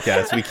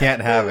podcast. We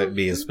can't have it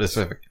be a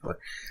specific color.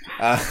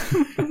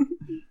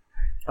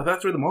 Oh,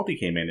 that's where the multi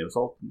came in. It was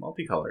all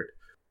multicolored.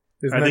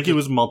 Isn't I that think it just-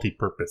 was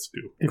multi-purpose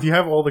goo. If you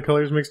have all the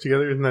colors mixed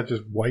together, isn't that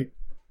just white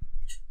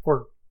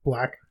or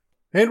black?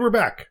 And we're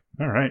back.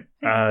 All right.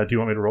 Do you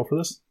want me to roll for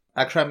this?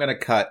 Actually, I'm going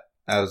to cut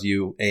as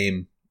you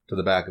aim to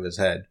the back of his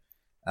head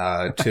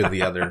to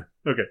the other.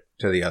 Okay.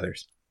 To the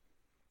others.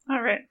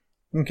 All right.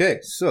 Okay,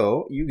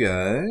 so you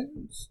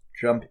guys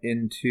jump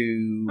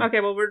into. Okay,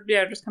 well, we're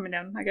just coming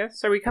down, I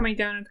guess. Are we coming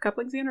down into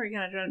couplings again, or are we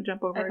going to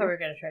jump over? I thought we were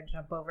going to try to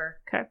jump over.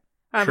 Okay.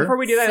 Sure. Before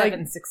we do that,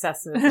 7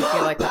 successes. I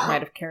feel like that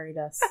might have carried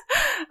us.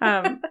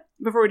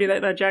 before we do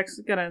that, Jack's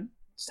gonna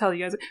just tell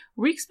you guys: are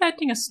we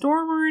expecting a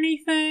storm or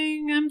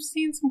anything? I'm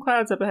seeing some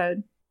clouds up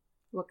ahead.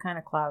 What kind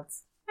of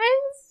clouds?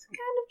 It's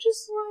kind of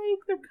just like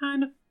they're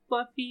kind of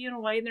fluffy and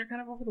white, and they're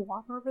kind of over the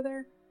water over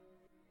there.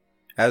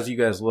 As you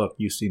guys look,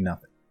 you see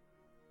nothing.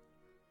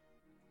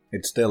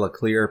 It's still a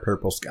clear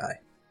purple sky.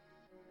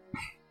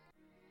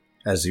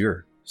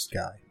 azure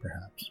sky,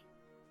 perhaps.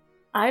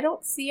 I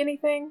don't see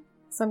anything,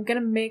 so I'm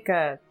gonna make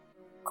a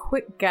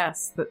quick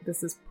guess that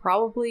this is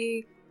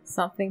probably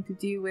something to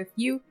do with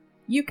you.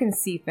 You can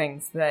see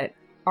things that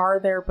are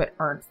there but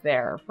aren't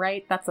there,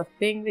 right? That's a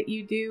thing that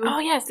you do. Oh,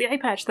 yes, the eye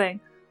patch thing.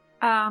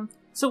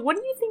 So what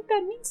do you think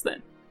that means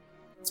then?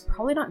 It's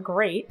probably not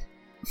great.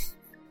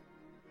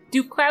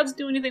 Do clouds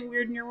do anything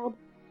weird in your world?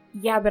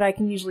 Yeah, but I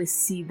can usually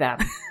see them.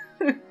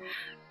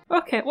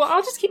 Okay, well,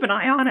 I'll just keep an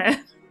eye on it.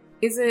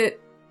 Is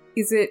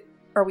it,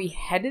 are we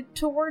headed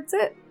towards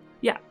it?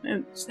 Yeah,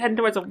 and just heading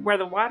towards where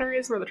the water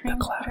is, where the train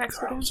tracks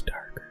go down.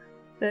 darker.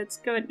 It's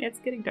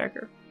getting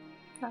darker.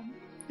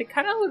 It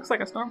kind of looks like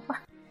a storm cloud.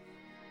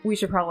 We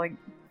should probably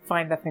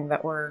find the thing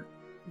that we're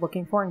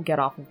looking for and get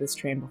off of this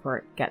train before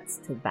it gets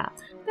to that.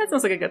 That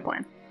sounds like a good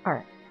plan.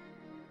 Alright.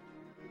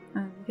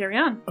 Carry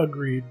on.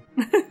 Agreed.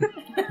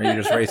 Are you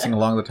just racing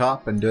along the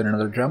top and doing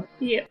another jump?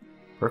 Yeah.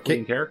 Perfectly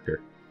in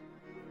character.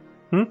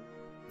 Hmm?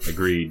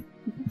 Agreed.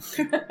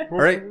 All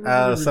right,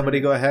 somebody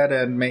go ahead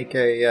and make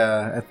a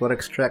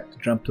athletics check to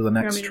jump to the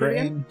next You want me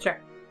to do it train. again?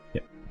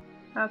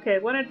 Sure. Okay,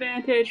 1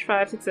 advantage,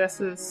 5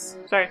 successes.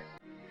 Sorry.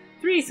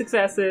 3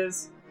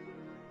 successes,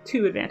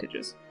 2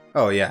 advantages.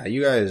 Oh yeah,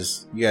 you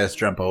guys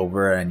jump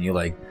over and you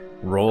like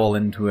roll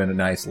into a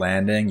nice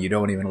landing. You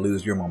don't even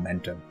lose your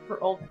momentum. We're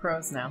old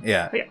pros now.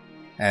 Yeah. Yeah.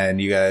 And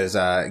you guys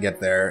get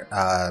there.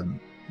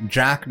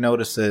 Jack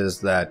notices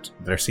that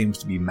there seems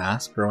to be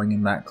mass growing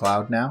in that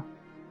cloud now.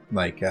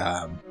 Like,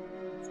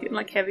 It's getting,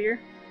 like, heavier.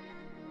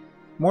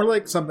 more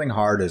like something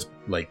hard is,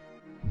 like,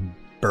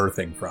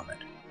 birthing from it.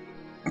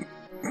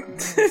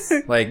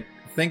 Like,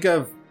 think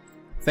of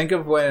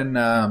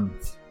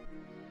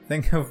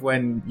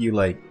when you,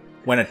 like,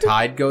 when a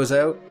tide goes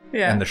out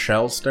Yeah. and the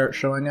shells start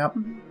showing up,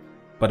 Mhm.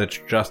 but it's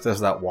just as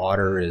that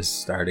water is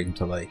starting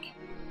to, like,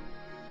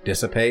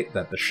 dissipate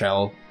that the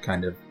shell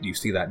kind of, you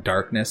see that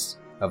darkness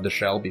of the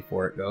shell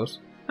before it goes.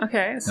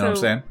 Okay, You so... know what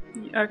I'm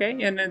saying?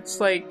 Okay, and it's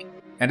like...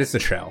 And it's a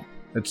shell.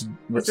 It's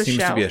what It's a seems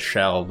to shell. be a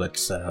shell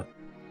that's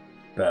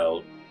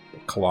about a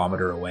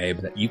kilometer away,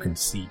 but that you can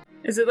see.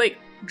 Is it, like,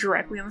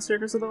 directly on the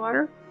surface of the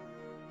water?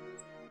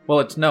 Well,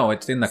 it's in the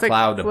It's like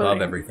cloud above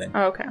floating. everything.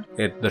 Oh, okay.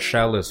 The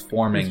shell is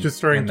forming. It's just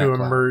starting in to that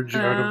cloud. emerge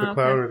out of the Okay.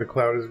 cloud, or the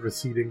cloud is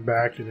receding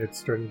back and it's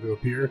starting to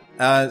appear.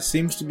 It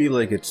seems to be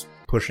like it's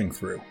pushing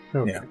through.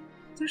 Okay. Yeah.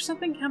 There's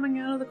something coming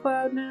out of the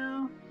cloud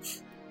now.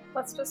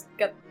 Let's just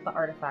get the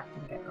artifact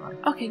and get going.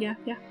 Okay,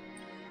 yeah.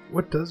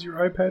 What does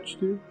your eye patch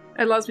do?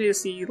 It allows me to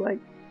see, like,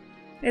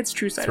 its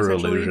true size, Through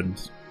essentially.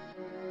 illusions.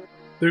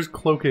 There's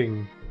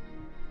cloaking.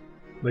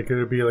 Like,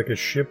 it'd be like a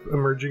ship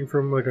emerging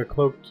from like a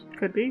cloaked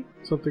Could be.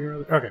 something or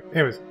other. Okay,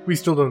 anyways, we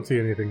still don't see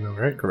anything though,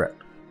 right? Correct.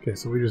 Okay,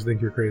 so we just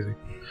think you're crazy.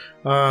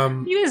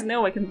 You guys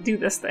know I can do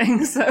this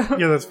thing, so...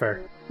 Yeah, that's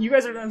fair. You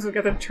guys are the ones who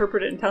got to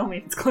interpret it and tell me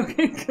if it's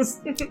cloaking,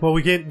 because... Well,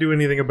 we can't do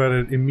anything about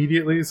it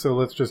immediately, so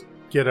let's just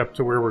get up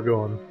to where we're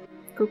going.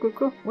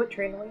 Cool. What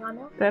train are we on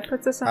now? That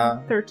puts us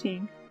on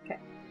 13.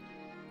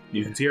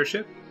 You can see our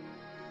ship?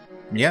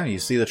 Yeah, you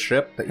see the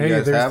ship that you Hey,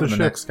 guys there's have the in the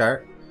ship. next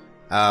cart.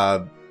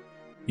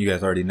 You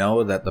guys already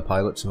know that the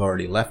pilots have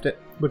already left it.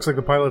 Looks like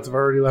the pilots have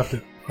already left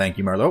it. Thank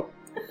you, Marlo.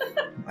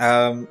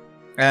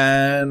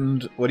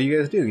 And what do you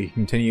guys do? You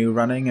continue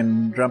running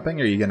and jumping,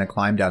 or are you going to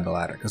climb down the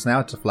ladder? Because now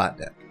it's a flat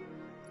deck.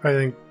 I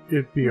think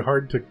it'd be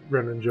hard to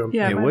run and jump.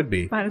 Yeah, it would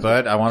be, might as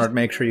well. but I wanted to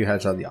make sure you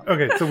had the option.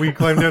 Okay, so we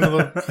climb down to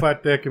the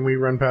flat deck and we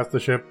run past the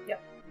ship.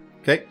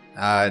 Okay.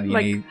 Do you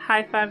Like, need?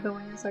 high five the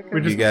wings. Like, We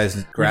Do you just-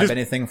 guys grab just-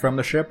 anything from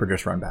the ship, or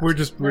just run back? We're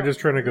just trying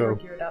to We're go.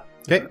 geared up.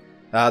 Okay.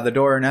 The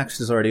door next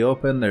is already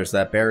open. There's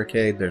that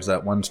barricade. There's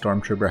that one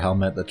stormtrooper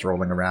helmet that's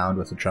rolling around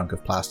with a chunk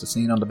of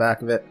plasticine on the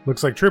back of it.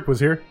 Looks like Trip was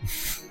here.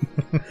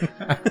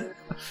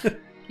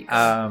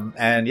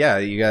 And yeah,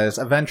 you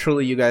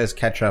guys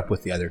catch up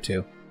with the other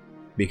two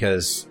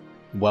because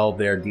while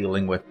they're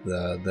dealing with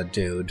the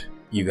dude,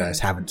 you guys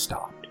haven't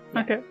stopped.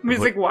 Okay. He's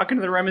like walking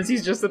to the room as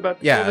he's just about to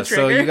pull Yeah. the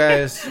So trigger. you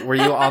guys, were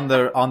you on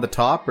the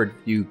top, or did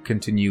you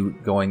continue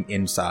going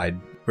inside?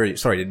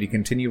 Sorry, did you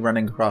continue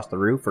running across the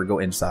roof, or go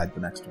inside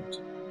the next ones?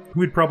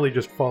 We'd probably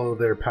just follow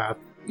their path.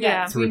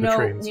 Yeah. Through we the know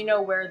trains. we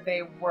know where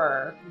they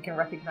were. We can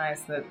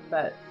recognize that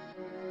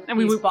and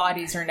we these would,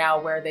 bodies are now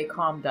where they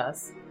calmed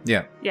us.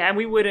 Yeah. yeah, and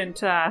we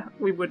wouldn't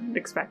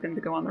expect him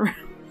to go on the roof.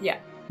 Yeah.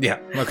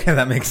 Okay,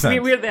 that makes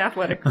sense. We're the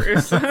athletic crew.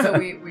 So So.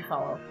 we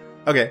follow.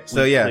 Okay,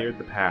 so We yeah. cleared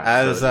the path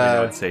As, so that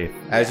we know it's safe.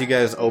 As you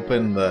guys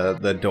open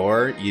the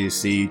door, you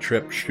see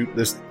Trip shoot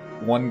this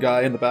one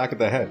guy in the back of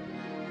the head.